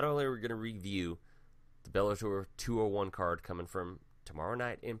show. Not only are we going to review the Bellator 201 card coming from tomorrow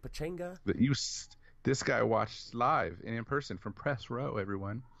night in Pachanga. This guy watched live and in person from Press Row,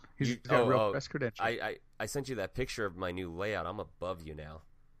 everyone. He's got real press credentials. I sent you that picture of my new layout. I'm above you now.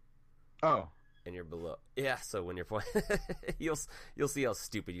 Oh. And you're below. Yeah, so when you're you'll see how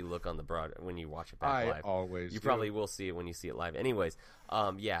stupid you look on the broad when you watch it back live. Always. You probably will see it when you see it live. Anyways,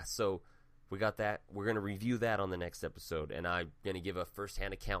 yeah, so we got that. We're going to review that on the next episode, and I'm going to give a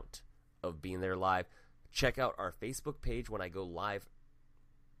first-hand account of being there live. Check out our Facebook page when I go live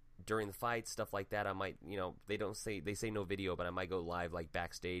during the fight, stuff like that. I might, they say no video, but I might go live like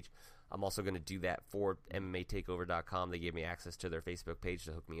backstage. I'm also going to do that for MMATakeover.com. They gave me access to their Facebook page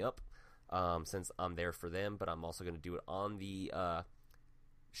to hook me up since I'm there for them, but I'm also going to do it on the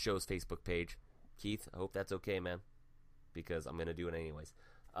show's Facebook page. Keith, I hope that's okay, man, because I'm going to do it anyways.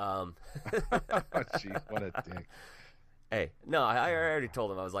 Jeez, what a dick. Hey, no, I already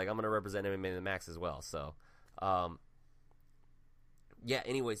told him. I was like, I'm going to represent MMA the Max as well, so yeah,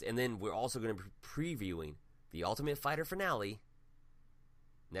 anyways, and then we're also going to be previewing the Ultimate Fighter finale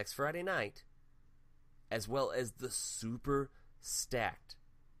next Friday night, as well as the super stacked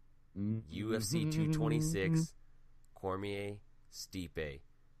UFC 226 Cormier, Stipe,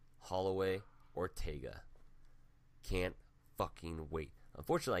 Holloway, Ortega. Can't fucking wait.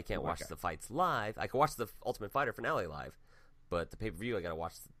 Unfortunately, I can't watch the fights live. I can watch the Ultimate Fighter finale live, but the pay-per-view I got to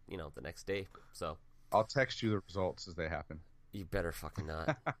watch, the next day. So I'll text you the results as they happen. You better fucking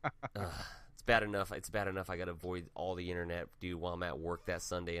not. It's bad enough. It's bad enough I got to avoid all the internet, dude, while I'm at work that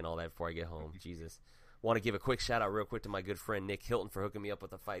Sunday and all that before I get home. Jesus. Want to give a quick shout-out real quick to my good friend Nick Hilton for hooking me up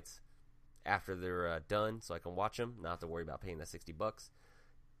with the fights after they're done so I can watch them, not have to worry about paying that $60.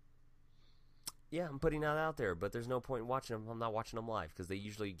 Yeah, I'm putting that out there, but there's no point in watching them. I'm not watching them live because they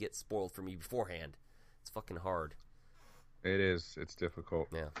usually get spoiled for me beforehand. It's fucking hard. It is. It's difficult.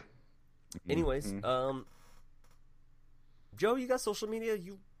 Yeah. Anyways, Joe, you got social media.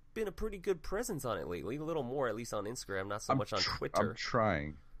 You've been a pretty good presence on it lately. A little more, at least on Instagram, not so much on Twitter. I'm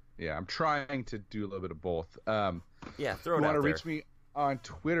trying. Yeah, I'm trying to do a little bit of both. Yeah, throw it out there. You want to reach me on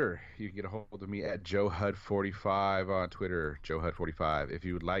Twitter? You can get a hold of me at JoeHud45 on Twitter, JoeHud45. If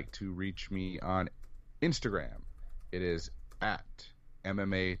you would like to reach me on Instagram, it is at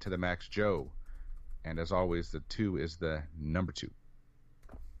MMA to the Max Joe. And as always, the 2 is the number 2.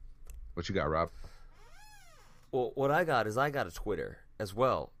 What you got, Rob? Well, what I got is I got a Twitter as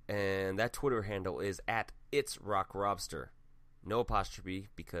well, and that Twitter handle is at itsrockrobster. No apostrophe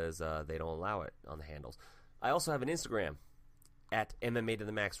because they don't allow it on the handles. I also have an Instagram at MMA to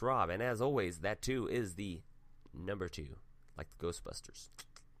the Max Rob, and as always, that too is the number 2, like the Ghostbusters.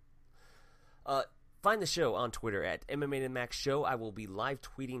 Find the show on Twitter at MMA to the Max Show. I will be live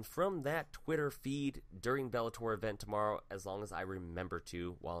tweeting from that Twitter feed during Bellator event tomorrow, as long as I remember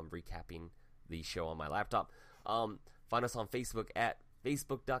to while I'm recapping the show on my laptop. Find us on Facebook at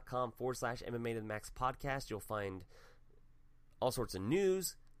facebook.com/MMA to the Max podcast. You'll find all sorts of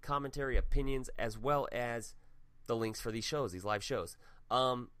news, commentary, opinions, as well as the links for these shows, these live shows.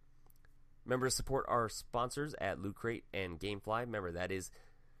 Remember to support our sponsors at Loot Crate and Gamefly. Remember, that is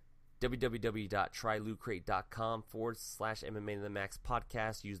www.trylootcrate.com/MMA to the Max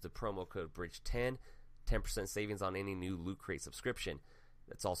podcast. Use the promo code BRIDGE10, 10% savings on any new Loot Crate subscription.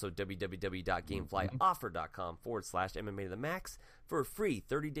 That's also www.gameflyoffer.com/MMA to the Max for a free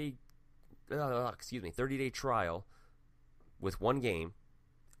 30-day trial with one game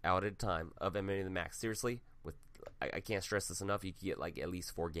out at a time of MMA to the Max. Seriously, I can't stress this enough. You can get like at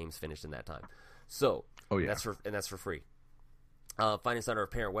least 4 games finished in that time. So, that's for free. Find us on our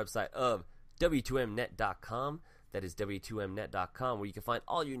parent website of W2Mnet.com. That is W2Mnet.com, where you can find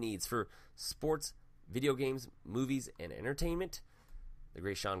all your needs for sports, video games, movies, and entertainment. The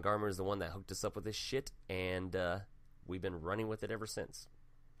great Sean Garmer is the one that hooked us up with this shit, and we've been running with it ever since.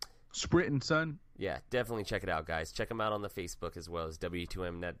 Sprinting, son. Yeah, definitely check it out, guys. Check them out on the Facebook as well as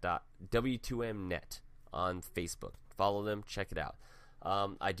W2Mnet on Facebook. Follow them. Check it out.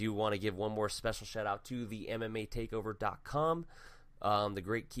 I do want to give one more special shout-out to the MMATakeover.com. The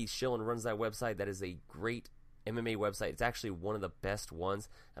great Keith Schillen runs that website. That is a great MMA website. It's actually one of the best ones,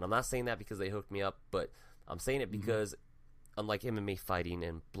 and I'm not saying that because they hooked me up, but I'm saying it because unlike MMA Fighting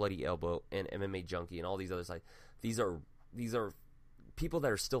and Bloody Elbow and MMA Junkie and all these other sites, these are people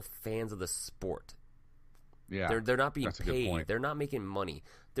that are still fans of the sport. Yeah, they're not being paid. They're not making money.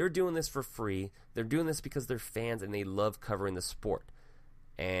 They're doing this for free. They're doing this because they're fans and they love covering the sport.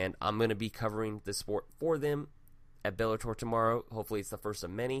 And I'm going to be covering the sport for them at Bellator tomorrow. Hopefully it's the first of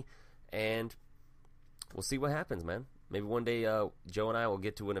many. And we'll see what happens, man. Maybe one day Joe and I will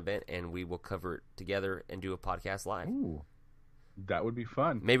get to an event and we will cover it together and do a podcast live. Ooh, that would be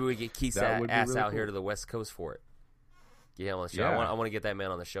fun. Maybe we get Keith's ass really out here to the West Coast for it. Get him on the show. Yeah. I want to get that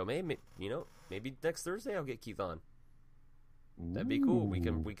man on the show. Maybe next Thursday I'll get Keith on. That'd be cool. We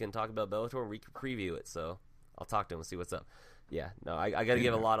can talk about Bellator and we can preview it. So I'll talk to him and see what's up. Yeah, no, I got to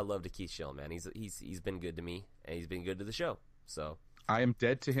give a lot of love to Keith Schillen, man. He's been good to me and he's been good to the show. So I am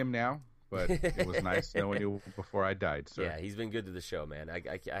dead to him now, but it was nice knowing you before I died. So yeah, he's been good to the show, man.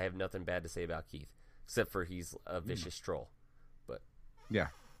 I have nothing bad to say about Keith except for he's a vicious troll. But yeah,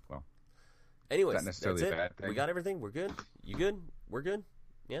 well, anyways, not necessarily that's it. a bad thing. We got everything. We're good. You good? We're good.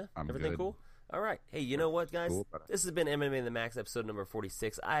 Yeah, everything good. Cool. All right. Hey, you know what, guys? Cool. This has been MMA to the Max, episode number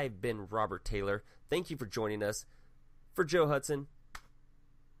 46. I've been Robert Taylor. Thank you for joining us. For Joe Hudson,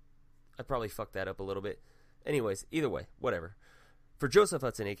 I probably fucked that up a little bit. Anyways, either way, whatever. For Joseph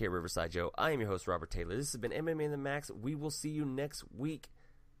Hudson, a.k.a. Riverside Joe, I am your host, Robert Taylor. This has been MMA to the Max. We will see you next week.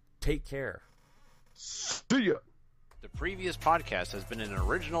 Take care. See ya. The previous podcast has been an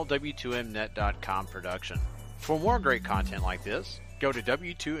original W2Mnet.com production. For more great content like this, go to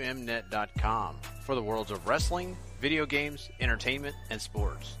W2Mnet.com for the worlds of wrestling, video games, entertainment, and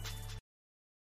sports.